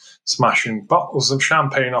themselves smashing bottles of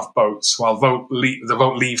champagne off boats while the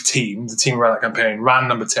Vote Leave team, the team around that campaign, ran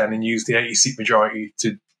number 10 and used the 80-seat majority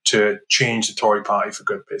to change the Tory party for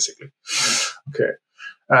good, basically. Okay.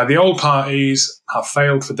 The old parties have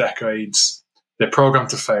failed for decades. They're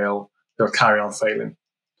programmed to fail. They'll carry on failing.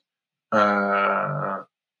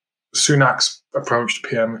 Sunak's approach to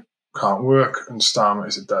PM can't work, and Starmer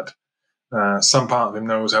is a dud. Some part of him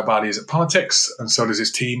knows how bad he is at politics, and so does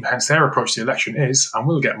his team. Hence, their approach to the election is, and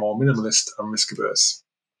will get more minimalist and risk-averse.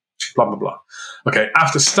 Blah, blah, blah. Okay,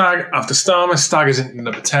 after Starmer staggers into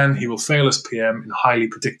number 10, he will fail as PM in highly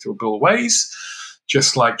predictable ways,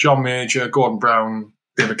 just like John Major, Gordon Brown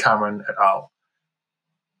David Cameron et al.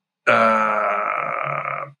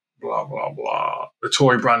 Blah, blah, blah. The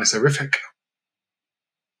Tory brand is horrific.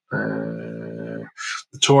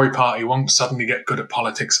 The Tory party won't suddenly get good at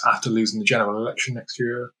politics after losing the general election next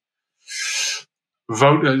year.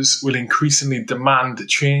 Voters will increasingly demand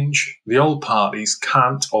change. The old parties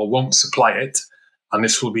can't or won't supply it, and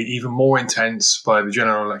this will be even more intense by the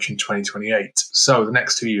general election 2028. So the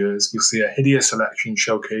next 2 years, we'll see a hideous election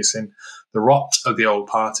showcasing the rot of the old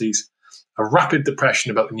parties, a rapid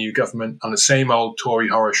depression about the new government, and the same old Tory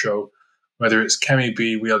horror show, whether it's Kemi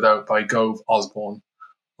B wheeled out by Gove Osborne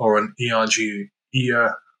or an ERG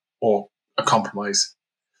ear or a compromise.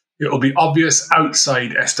 It will be obvious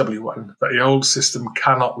outside SW1 that the old system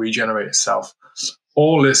cannot regenerate itself.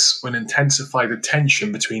 All this will intensify the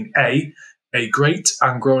tension between A, a great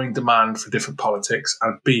and growing demand for different politics,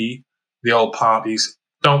 and B, the old parties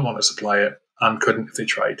don't want to supply it and couldn't if they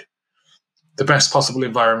tried. The best possible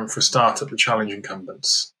environment for a start-up to challenge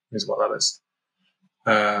incumbents is what that is.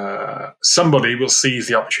 Somebody will seize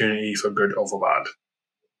the opportunity for good or for bad.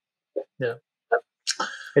 Yeah.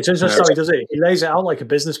 It's interesting how he does it. He lays it out like a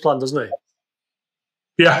business plan, doesn't he?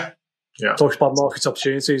 Yeah. Yeah. Talks about market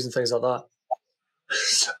opportunities and things like that.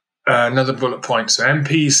 Another bullet point. So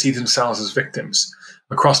MPs see themselves as victims.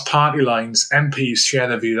 Across party lines, MPs share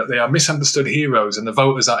the view that they are misunderstood heroes and the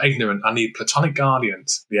voters are ignorant and need platonic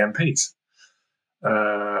guardians, the MPs.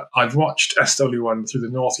 I've watched SW1 through the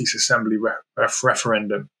North East Assembly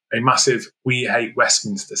referendum, a massive "We Hate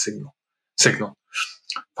Westminster" signal.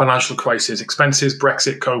 Financial crisis, expenses,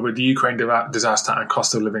 Brexit, COVID, the Ukraine disaster, and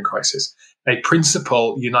cost of living crisis. A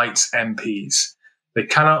principle unites MPs. They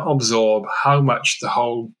cannot absorb how much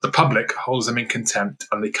the public holds them in contempt,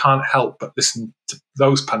 and they can't help but listen to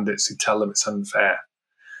those pundits who tell them it's unfair.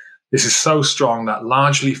 This is so strong that,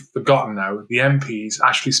 largely forgotten now, the MPs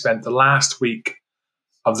actually spent the last week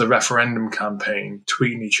of the referendum campaign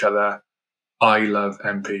tweeting each other, "I love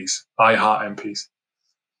MPs, I heart MPs."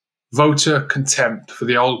 Voter contempt for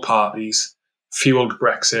the old parties fueled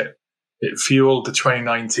Brexit. It fueled the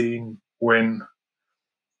 2019 win.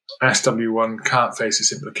 SW1 can't face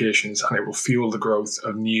its implications, and it will fuel the growth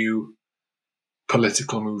of new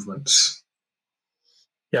political movements.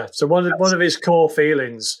 Yeah, so one of his core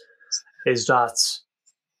feelings is that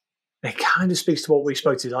it kind of speaks to what we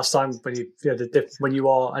spoke to last time when you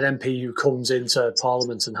are an MP who comes into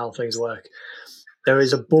Parliament and how things work. There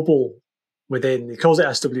is a bubble within, he calls it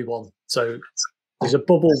SW1. So there's a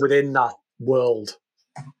bubble within that world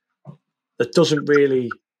that doesn't really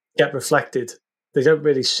get reflected. They don't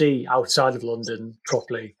really see outside of London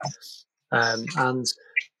properly. And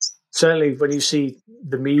certainly when you see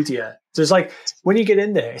the media, there's like, when you get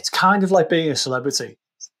in there, it's kind of like being a celebrity.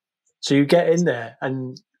 So you get in there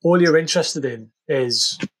and all you're interested in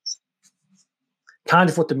is kind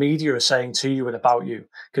of what the media are saying to you and about you.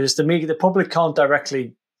 Because the public can't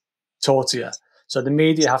directly talk to you. So the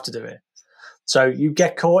media have to do it. So you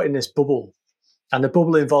get caught in this bubble. And the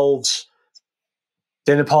bubble involves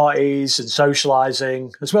dinner parties and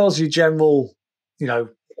socialising, as well as your general,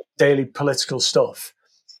 daily political stuff.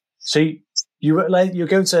 So you're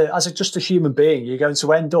going to, as just a human being, you're going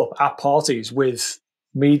to end up at parties with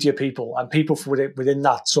media people and people within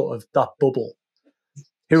that sort of that bubble,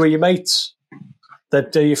 who are your mates. They're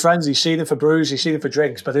your friends. You see them for brews, you see them for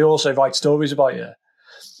drinks, but they also write stories about you.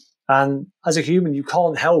 And as a human, you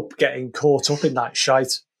can't help getting caught up in that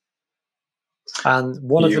shite. And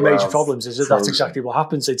one of the major problems is that that's exactly what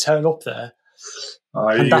happens. They turn up there,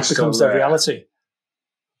 and that becomes their reality.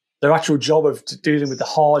 Their actual job of dealing with the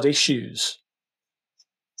hard issues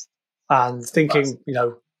and thinking,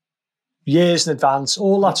 years in advance,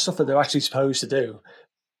 all that stuff that they're actually supposed to do,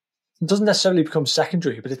 it doesn't necessarily become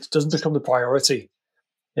secondary, but it doesn't become the priority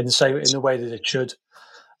in the way that it should.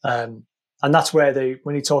 And that's where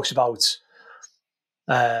when he talks about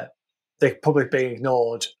the public being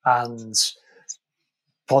ignored and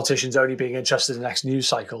politicians only being interested in the next news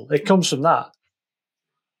cycle, it comes from that.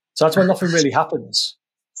 So that's when nothing really happens.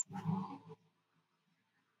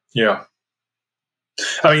 Yeah.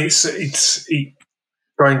 I mean, it's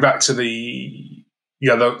going back to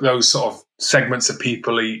those sort of segments of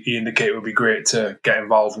people he indicated would be great to get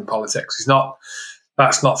involved in politics. He's not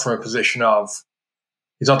doing it from a position of,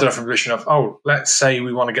 oh, let's say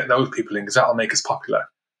we want to get those people in because that'll make us popular.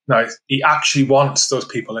 No, he actually wants those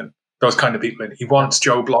people in, those kind of people in. He wants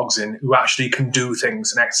Joe Bloggs in who actually can do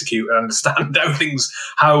things and execute and understand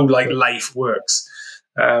how life works.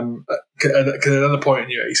 Another point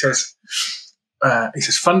here, he says,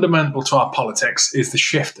 fundamental to our politics is the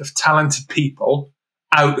shift of talented people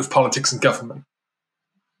out of politics and government.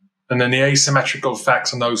 And then the asymmetrical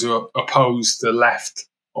effects on those who oppose the left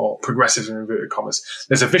or progressives in inverted commas.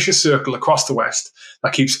 There's a vicious circle across the West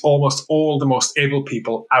that keeps almost all the most able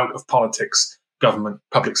people out of politics, government,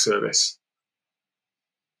 public service.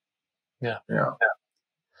 Yeah.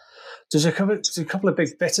 There's a couple of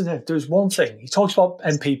big bits in there. There's one thing. He talks about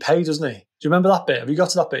MP pay, doesn't he? Do you remember that bit? Have you got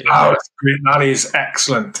to that bit yet? Oh, that's great. That is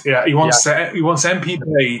excellent. Yeah, he wants MP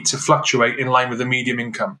pay to fluctuate in line with the median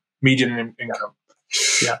income.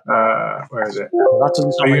 Yeah. Where is it? That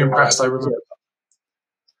doesn't Are you impressed? I remember.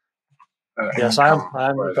 Yes, I am. I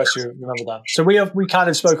am impressed you remember that. So we kind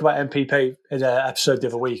of spoke about MP pay in an episode the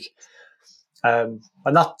other week, and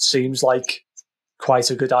that seems like quite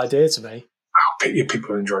a good idea to me. I bet you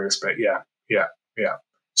people enjoy this bit. Yeah.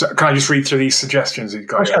 So can I just read through these suggestions he's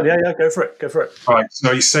got? Yeah, go for it. All right.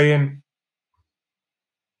 So he's saying,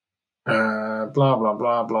 blah blah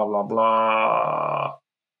blah blah blah blah.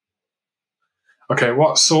 Okay,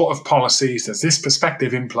 what sort of policies does this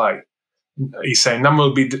perspective imply? He's saying none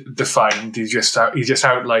will be defined. He's just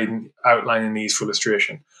outlining these for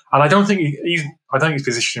illustration. And I don't think he's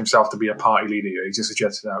positioned himself to be a party leader here. He's just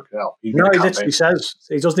suggested how it could help. He literally says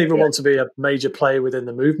he doesn't even want to be a major player within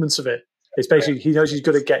the movements of it. It's basically he knows he's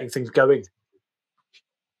good at getting things going.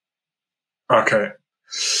 Okay.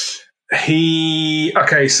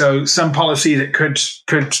 So some policy that could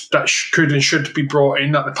and should be brought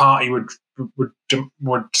in that the party would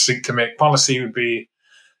seek to make policy would be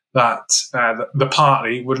that the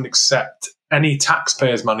party wouldn't accept any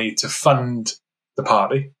taxpayers' money to fund the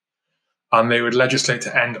party, and they would legislate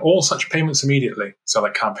to end all such payments immediately, so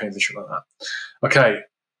like campaigns and shit like that. Okay.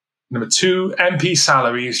 Number 2, MP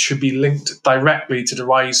salaries should be linked directly to the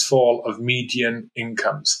rise-fall of median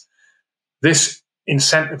incomes. This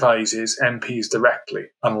incentivizes MPs directly,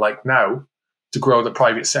 unlike now, to grow the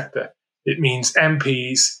private sector. It means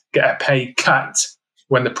MPs get a pay cut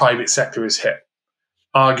when the private sector is hit.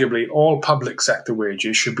 Arguably, all public sector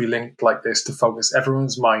wages should be linked like this to focus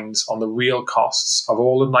everyone's minds on the real costs of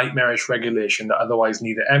all the nightmarish regulation that otherwise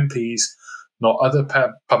neither MPs nor other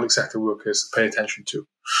public sector workers pay attention to.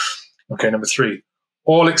 Okay, number 3.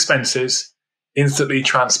 All expenses instantly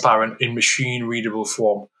transparent in machine-readable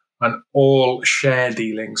form, and all share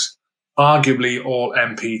dealings, arguably all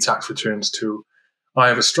MP tax returns too. I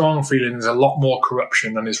have a strong feeling there's a lot more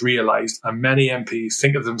corruption than is realised, and many MPs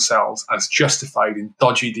think of themselves as justified in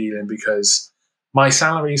dodgy dealing because my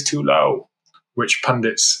salary is too low, which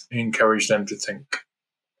pundits encourage them to think.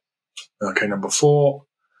 Okay, number 4.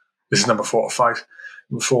 This is number 4 or 5.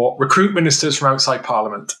 Number 4, recruit ministers from outside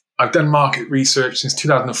Parliament. I've done market research since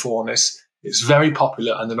 2004 on this. It's very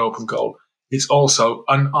popular and an open goal. It's also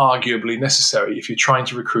unarguably necessary if you're trying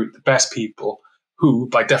to recruit the best people who,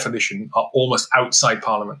 by definition, are almost outside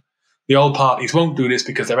Parliament. The old parties won't do this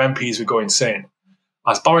because their MPs would go insane.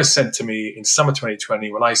 As Boris said to me in summer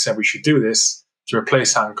 2020 when I said we should do this to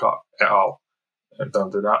replace Hancock et al.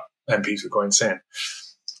 Don't do that. MPs would go insane.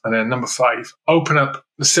 And then number 5, open up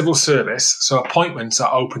the civil service so appointments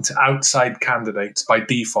are open to outside candidates by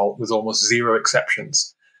default with almost zero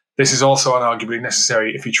exceptions. This is also unarguably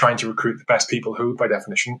necessary if you're trying to recruit the best people who, by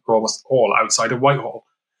definition, are almost all outside of Whitehall.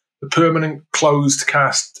 The permanent closed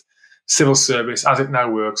caste civil service, as it now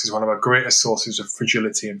works, is one of our greatest sources of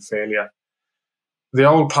fragility and failure. The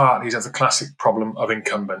old parties have the classic problem of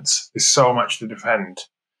incumbents. There's so much to defend.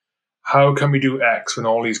 How can we do X when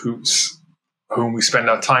all these groups whom we spend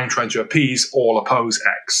our time trying to appease all oppose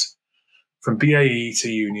X? From BAE to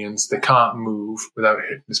unions, they can't move without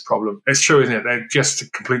hitting this problem. It's true, isn't it? They're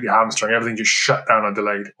just completely hamstrung. Everything just shut down or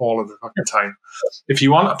delayed all of the fucking time. If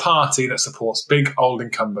you want a party that supports big old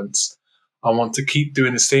incumbents and want to keep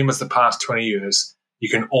doing the same as the past 20 years, you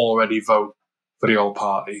can already vote for the old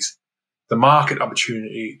parties. The market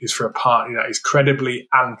opportunity is for a party that is credibly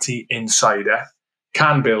anti-insider,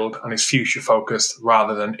 can build, and is future-focused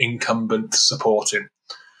rather than incumbent supporting,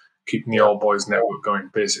 keeping the old boys network going,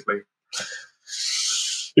 basically.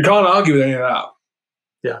 You can't argue with any of that.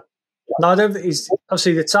 Yeah. No, I don't.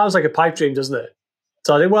 Obviously, it sounds like a pipe dream, doesn't it?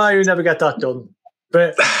 So I think, well, you never get that done.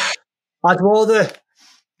 But I'd rather.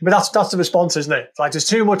 But that's the response, isn't it? Like, there's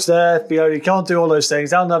too much there. You can't do all those things.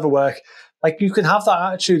 That'll never work. Like, you can have that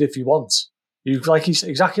attitude if you want.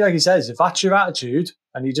 Exactly like he says. If that's your attitude,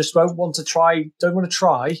 and you just don't want to try,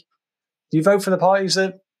 you vote for the parties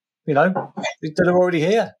that that are already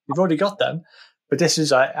here. You've already got them. But this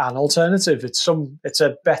is an alternative. It's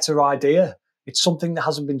a better idea. It's something that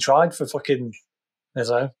hasn't been tried for fucking,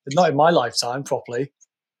 not in my lifetime properly.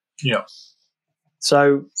 Yeah.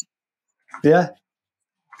 So, yeah,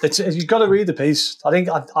 you've got to read the piece. I think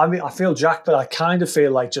I feel jacked, but I kind of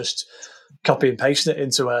feel like just copy and pasting it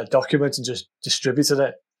into a document and just distributing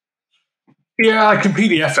it. Yeah, I can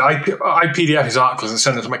PDF it. I PDF his articles and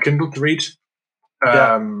send them to my Kindle to read.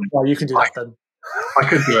 Well, you can do that then. I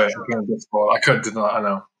could do it. I could do that. I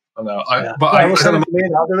know. But I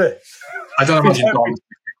don't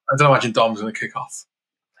imagine Dom's going to kick off.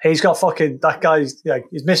 He's got fucking that guy's. Yeah,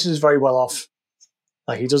 his missus is very well off.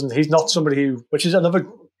 Like he's not somebody who, which is another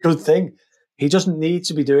good thing. He doesn't need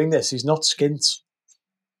to be doing this. He's not skint.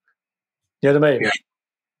 You know what I mean?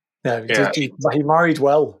 Yeah. He married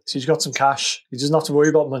well, so he's got some cash. He doesn't have to worry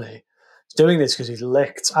about money. He's doing this because he's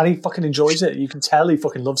licked, and he fucking enjoys it. You can tell he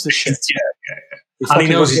fucking loves this shit. And he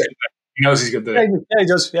knows he's good at it. Yeah, he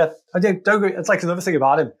does. Yeah, I don't agree. It's like another thing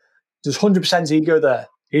about him. There's 100% ego there.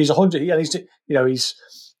 He's 100, and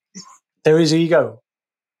there is ego,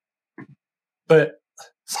 but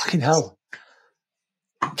fucking hell,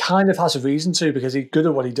 kind of has a reason to, because he's good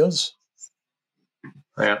at what he does.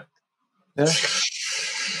 Yeah.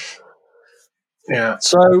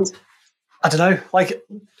 So I don't know. Like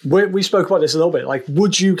we spoke about this a little bit. Like,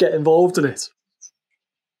 would you get involved in it?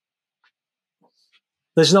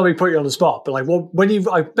 This is not me putting you on the spot, but like,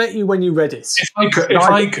 I bet you when you read it, if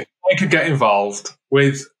I could get involved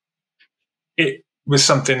with it, with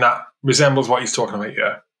something that resembles what he's talking about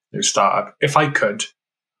here, new startup. If I could,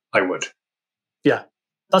 I would. Yeah,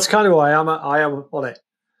 that's kind of why I am on it.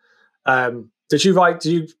 Did you write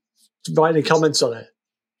any comments on it?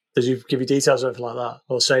 Did you give you details or anything like that,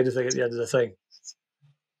 or say anything at the end of the thing?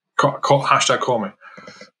 Hashtag call me.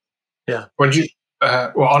 Yeah. When you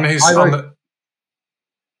on his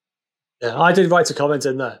Yeah, I did write a comment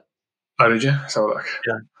in there. Oh, did you? So look.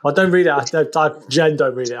 Yeah, I don't read it out. Jen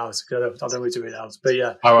don't read it out. I don't need to read it out. But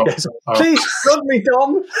yeah, I will. Please run me,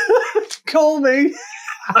 Dom. Call me.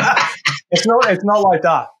 It's not like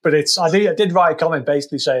that. But I did write a comment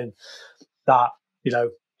basically saying that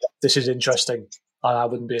this is interesting and I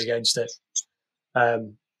wouldn't be against it. I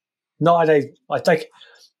think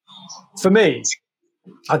for me,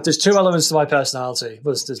 there's two elements to my personality.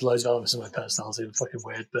 Well, there's loads of elements to my personality. I'm fucking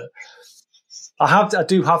weird, but I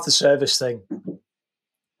do have the service thing,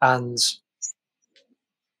 and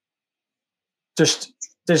just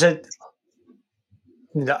there's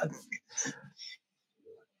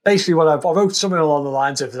basically what I wrote something along the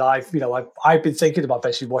lines of that I've been thinking about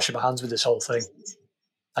basically washing my hands with this whole thing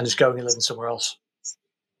and just going and living somewhere else,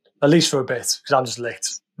 at least for a bit, because I'm just licked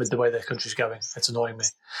with the way the country's going. It's annoying me,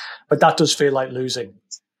 but that does feel like losing.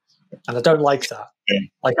 And I don't like that. Yeah.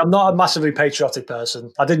 Like, I'm not a massively patriotic person.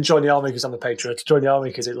 I didn't join the army because I'm a patriot. I joined the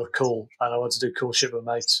army because it looked cool and I wanted to do cool shit with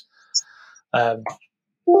mates. I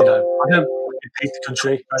don't hate the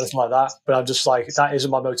country or anything like that, but I'm just like, that isn't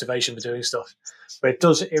my motivation for doing stuff. But it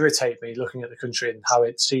does irritate me looking at the country and how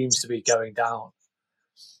it seems to be going down.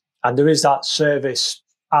 And there is that service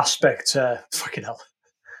aspect to fucking hell.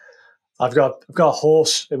 I've got a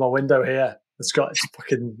horse in my window here. It's got its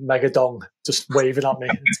fucking mega dong just waving at me.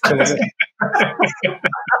 It's killing me.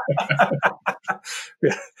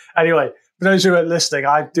 Yeah. Anyway, for those who are listening,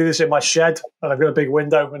 I do this in my shed, and I've got a big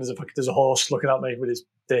window, and there's a horse looking at me with his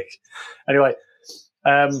dick. Anyway,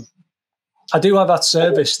 I do have that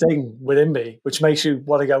service thing within me, which makes you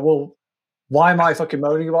want to go, well, why am I fucking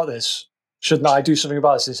moaning about this? Shouldn't I do something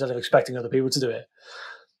about this instead of expecting other people to do it?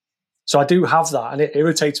 So I do have that, and it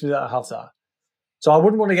irritates me that I have that. So I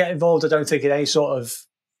wouldn't want to get involved, I don't think, in any sort of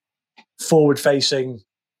forward-facing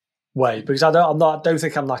way, because I don't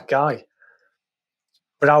think I'm that guy.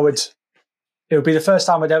 But it would be the first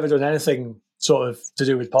time I'd ever done anything sort of to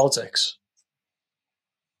do with politics.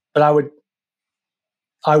 But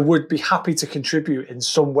I would be happy to contribute in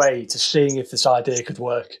some way to seeing if this idea could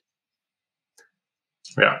work.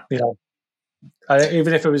 Yeah.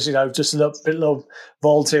 Even if it was, just a little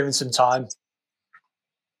volunteering some time.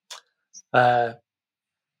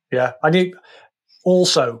 Yeah.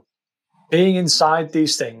 Also, being inside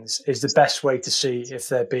these things is the best way to see if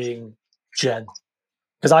they're being gen.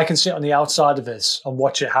 Because I can sit on the outside of this and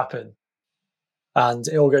watch it happen, and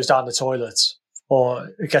it all goes down the toilet, or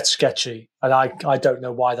it gets sketchy, and I don't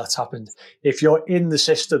know why that's happened. If you're in the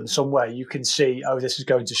system somewhere, you can see, oh, this is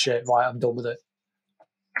going to shit, right, I'm done with it.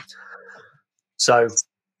 So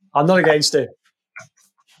I'm not against it.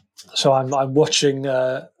 So I'm watching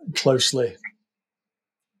closely.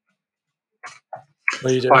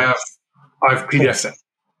 What are you doing? I've PDF'd it.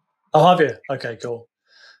 Oh, have you? Okay, cool.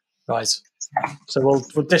 Right. So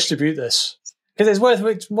we'll distribute this. Because it's worth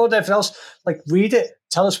more than anything else. Like, read it.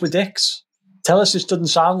 Tell us we're dicks. Tell us this doesn't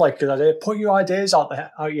sound like a good idea. Put your ideas out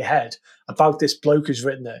your head about this bloke who's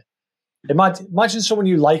written it. Imagine someone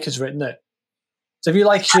you like has written it. So if you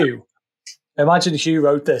like Hugh, imagine Hugh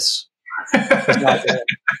wrote this. You know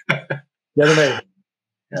what I mean?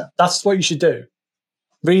 Yeah. That's what you should do.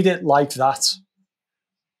 read it like that.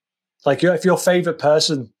 Like if your favourite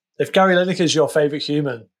person, if Gary Lineker is your favourite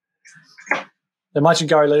human, imagine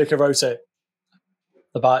Gary Lineker wrote it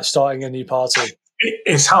about starting a new party.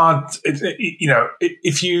 It's hard,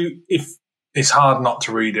 if it's hard not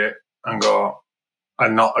to read it and go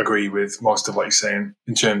and not agree with most of what he's saying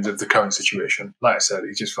in terms of the current situation. Like I said,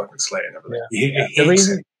 he's just fucking slating everything. Yeah. He hates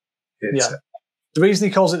it. The reason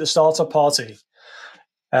he calls it the startup party,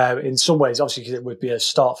 in some ways, obviously, because it would be a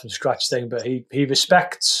start from scratch thing, but he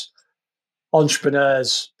respects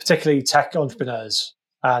entrepreneurs, particularly tech entrepreneurs,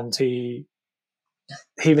 and he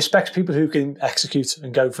respects people who can execute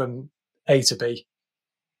and go from A to B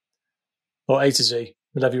or A to Z,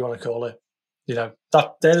 whatever you want to call it.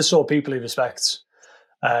 That they're the sort of people he respects.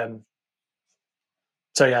 So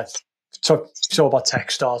yeah, talk about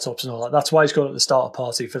tech startups and all that. That's why he's going at the startup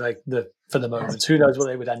party for the moment. Who knows what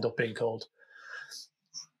they would end up being called?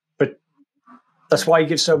 But that's why he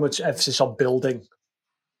gives so much emphasis on building.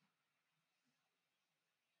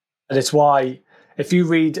 And it's why, if you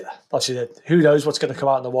read, obviously, who knows what's going to come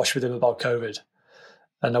out in the wash with him about COVID,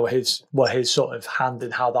 and what his sort of hand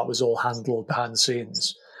in how that was all handled behind the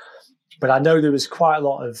scenes. But I know there was quite a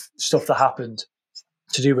lot of stuff that happened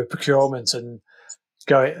to do with procurement and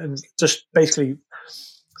going and just basically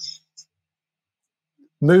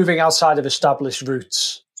moving outside of established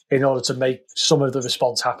routes in order to make some of the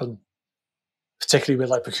response happen, particularly with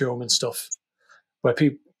like procurement stuff, where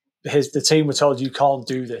the team were told, you can't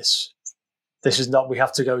do this. This is not, we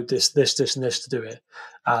have to go this, and this to do it.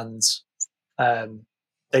 And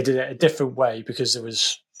they did it a different way because there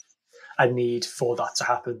was a need for that to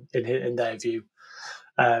happen in their view.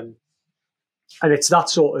 And it's that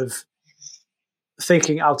sort of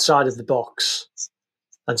thinking outside of the box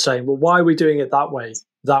and saying, well, why are we doing it that way?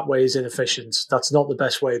 That way is inefficient. That's not the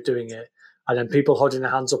best way of doing it. And then people holding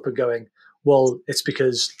their hands up and going, well, it's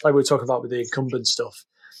because, like we were talking about with the incumbent stuff,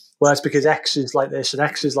 well, it's because X is like this and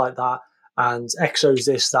X is like that, and X owes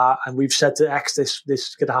this, that, and we've said to X this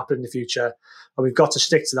is going to happen in the future, and we've got to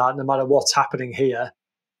stick to that no matter what's happening here,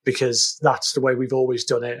 because that's the way we've always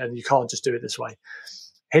done it, and you can't just do it this way.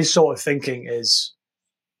 His sort of thinking is,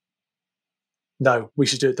 no, we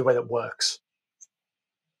should do it the way that works.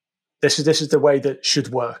 This is the way that should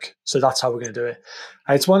work. So that's how we're going to do it.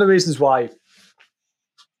 And it's one of the reasons why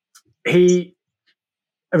have you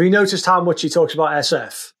noticed how much he talks about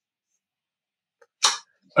SF?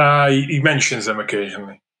 He mentions them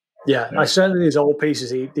occasionally. Yeah. I certainly his old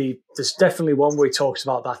pieces. There's definitely one where he talks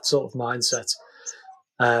about that sort of mindset,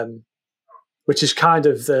 which is kind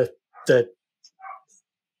of the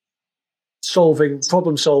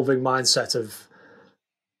problem solving mindset of,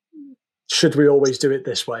 should we always do it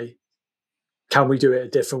this way? Can we do it a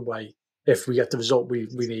different way if we get the result we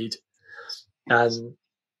need? And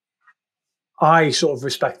I sort of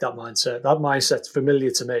respect that mindset. That mindset's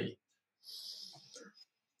familiar to me.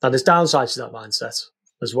 And there's downsides to that mindset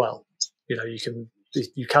as well. You can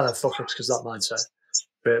have fuck-ups because of that mindset.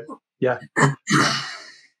 But yeah.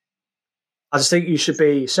 I just think you should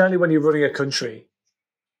be, certainly when you're running a country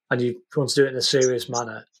and you want to do it in a serious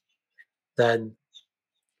manner, then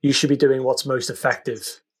you should be doing what's most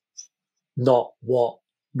effective, not what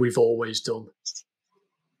we've always done,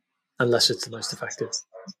 unless it's the most effective.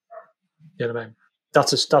 You know what I mean?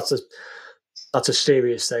 That's a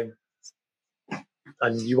serious thing,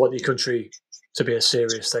 and you want your country to be a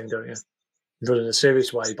serious thing, don't you? Run in a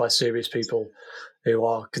serious way by serious people who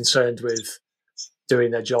are concerned with doing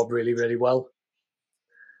their job really, really well.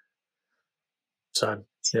 So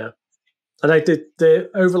yeah, and the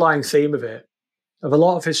overlying theme of a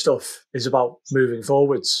lot of his stuff is about moving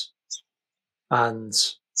forwards and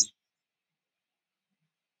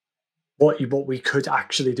what we could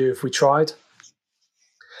actually do if we tried.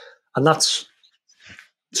 And that's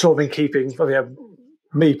sort of in keeping,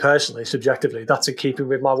 me personally, subjectively, that's in keeping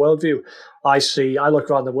with my worldview. I look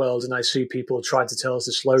around the world and I see people trying to tell us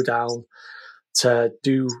to slow down, to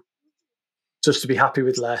just to be happy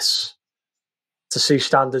with less, to see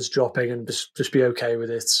standards dropping and just be okay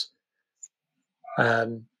with it. I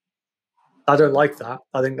don't like that.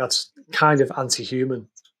 I think that's kind of anti-human.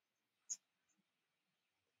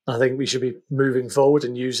 I think we should be moving forward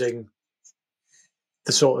and using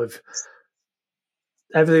the sort of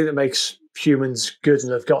everything that makes humans good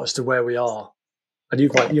and have got us to where we are. And you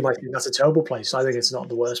might think that's a terrible place. I think it's not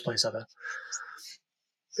the worst place ever.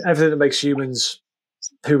 Everything that makes humans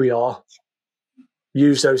who we are,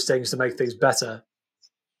 use those things to make things better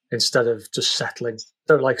instead of just settling.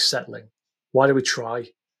 Don't like settling. Why do we try?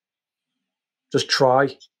 Just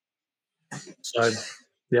try. So,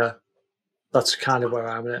 yeah, that's kind of where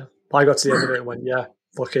I'm at. I got to the end of it and went, yeah,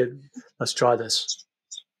 fuck it, let's try this.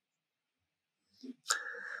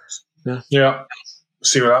 Yeah.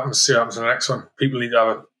 See what happens. See what happens in the next one. People need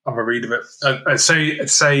to have a read of it. I'd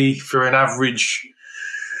say for an average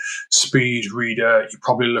speed reader, you're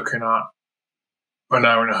probably looking at an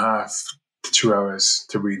hour and a half to 2 hours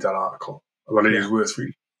to read that article. But it is worth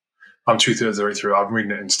reading. I'm 2/3 of the way through. I'm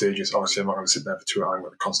reading it in stages. Obviously, I'm not going to sit there for 2 hours. I'm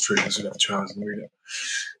going to concentrate and sit there for 2 hours and read it.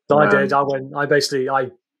 So I did.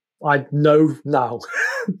 I know now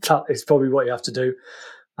that is probably what you have to do.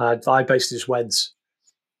 I basically just went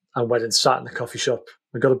and sat in the coffee shop.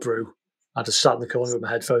 I got a brew. I just sat in the corner with my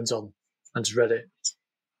headphones on and just read it.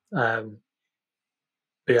 But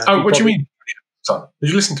yeah. What do you mean? Son, did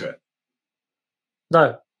you listen to it?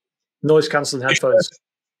 No, noise cancelling headphones.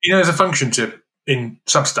 There's a function in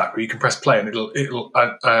Substack where you can press play and it'll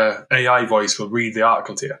AI voice will read the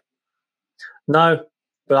article to you. No,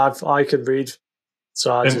 but I can read,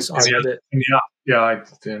 so I read it. In the app, yeah,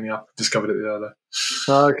 in the app. Discovered it the other day.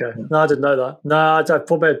 Oh, okay. No, I didn't know that. No, I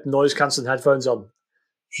put my noise cancelling headphones on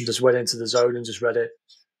and just went into the zone and just read it.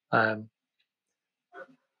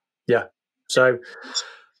 Yeah. So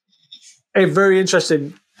it's very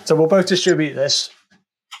interesting. So we'll both distribute this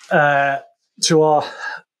to our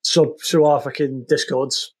fucking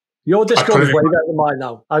Discords. Your Discord is way better than mine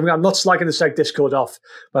now. I'm not slagging the Seg Discord off,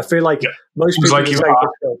 but I feel like most people like you say are.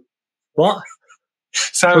 Discord. What?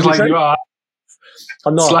 Sounds like you are.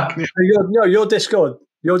 I'm not. Your Discord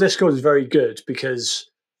is very good because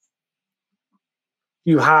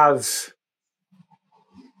you have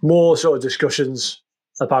more sort of discussions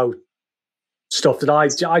about stuff that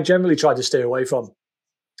I generally try to stay away from.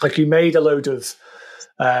 Like you made a load of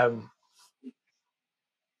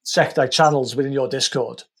sector channels within your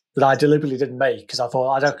Discord that I deliberately didn't make because I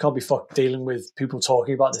thought I can't be fucked dealing with people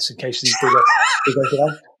talking about this in case these bigger.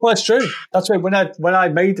 Well, it's true. That's what when I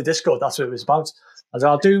made the Discord, that's what it was about.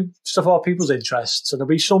 I'll do stuff about people's interests, and there'll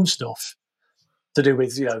be some stuff to do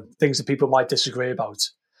with things that people might disagree about.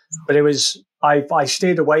 But it was I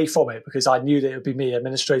stayed away from it because I knew that it would be me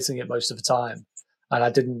administrating it most of the time, and I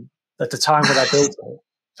didn't at the time when I built it.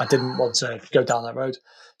 I didn't want to go down that road.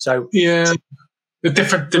 So yeah, the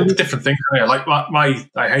different things. Like my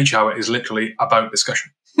HHour is literally about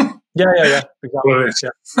discussion. Yeah, exactly.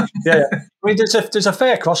 Yeah. I mean, there's a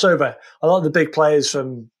fair crossover. A lot of the big players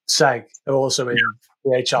from SEG are also in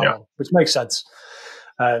the HR, which makes sense.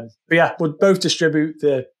 But yeah, we'll both distribute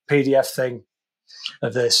the PDF thing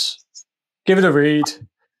of this. Give it a read.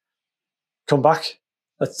 Come back.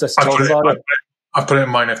 Let's talk about it. I've put it in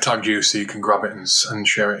mine. I've tagged you so you can grab it and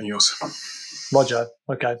share it in yours. Roger.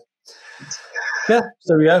 Okay. Yeah.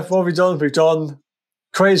 So what have we done? We've done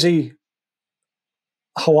crazy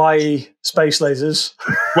Hawaii space lasers.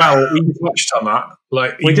 Well, we touched on that.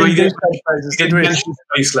 Like we didn't do space lasers, did we?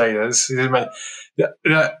 Space lasers. Yeah.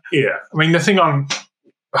 I mean, the thing on.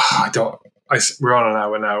 We're on an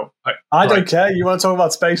hour now. I don't care. You want to talk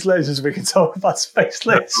about space lasers? We can talk about space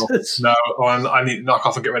lasers. No, I need to knock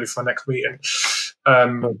off and get ready for my next meeting.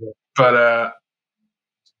 But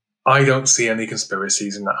I don't see any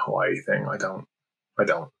conspiracies in that Hawaii thing. I don't.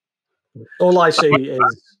 All I see is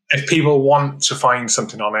if people want to find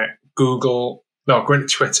something on it, go into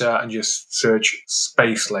Twitter and just search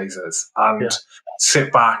space lasers and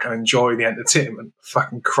sit back and enjoy the entertainment.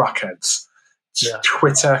 Fucking crackheads.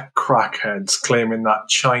 Twitter crackheads claiming that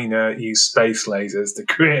China used space lasers to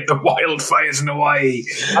create the wildfires in Hawaii.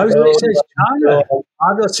 I was going to say it's China.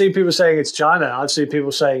 I've not seen people saying it's China. I've seen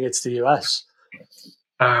people saying it's the US.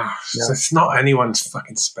 So it's not anyone's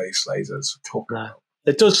fucking space lasers we're talking about.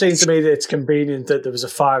 It does seem to me that it's convenient that there was a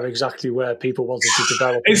fire exactly where people wanted to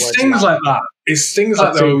develop. It's things like that. It's things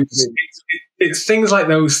like those. It's things like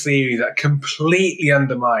those theories that completely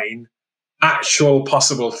undermine actual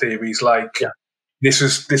possible theories. Like this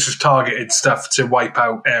was targeted stuff to wipe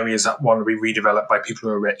out areas that want to be redeveloped by people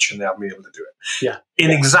who are rich and they haven't been able to do it. Yeah. In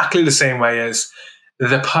exactly the same way as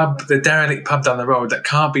the derelict pub down the road that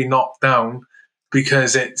can't be knocked down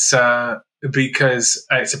because it's a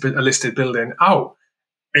listed building. Oh.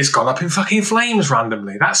 It's gone up in fucking flames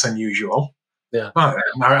randomly. That's unusual. Yeah. Well,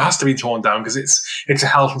 now it has to be torn down because it's a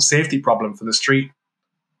health and safety problem for the street.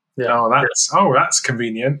 Yeah. That's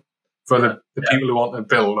convenient for the people who want to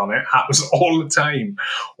build on it. Happens all the time.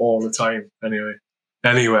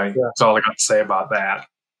 Anyway, that's all I got to say about that.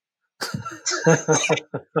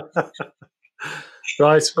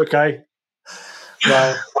 Right. Okay.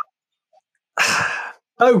 Well.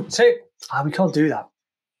 We can't do that.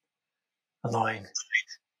 Annoying.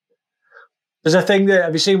 There's a thing that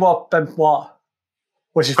have you seen what's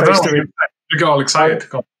his face doing? You got all excited.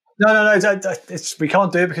 No. We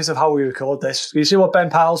can't do it because of how we record this. You see what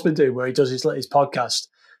Ben Powell's been doing, where he does his podcast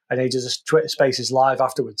and he does his Twitter Spaces live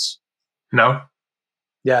afterwards. No.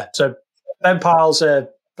 Yeah, so Ben Pyle's a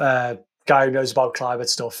guy who knows about climate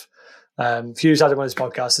stuff. Hugh's had him on his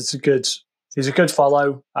podcast. He's a good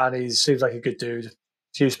follow, and he seems like a good dude.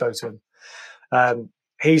 Hugh spoke to him.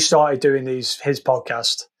 He started doing his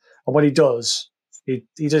podcast, and what he does, he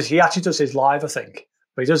actually does his live, I think,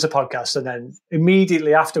 but he does the podcast, and then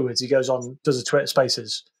immediately afterwards he goes on, does the Twitter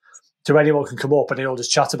Spaces, so anyone can come up and he'll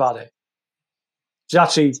just chat about it. It's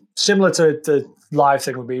actually similar to the live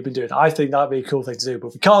thing we've been doing. I think that'd be a cool thing to do,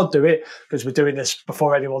 but we can't do it because we're doing this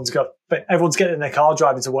before everyone's getting in their car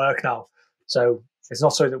driving to work now. So it's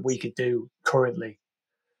not something that we could do currently.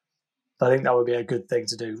 But I think that would be a good thing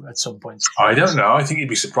to do at some point. I don't know. I think you'd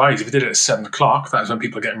be surprised if you did it at 7:00. That's when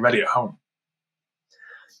people are getting ready at home.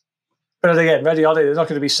 But they're getting ready, are they? They're not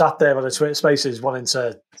going to be sat there on the Twitter Spaces wanting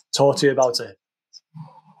to talk to you about it.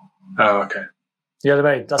 Oh, okay. You know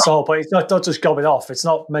what I mean? That's the whole point. It's not just gobbing off. It's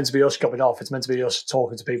not meant to be us gobbing off. It's meant to be us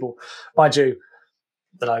talking to people. Mind you,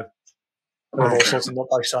 I don't know. All sorts of not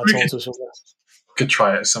like start talking to us. Could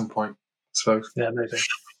try it at some point, I suppose. Yeah, maybe.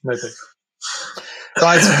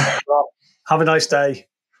 Right. Well, have a nice day.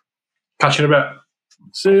 Catch you in a bit.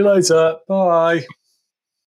 See you later. Bye.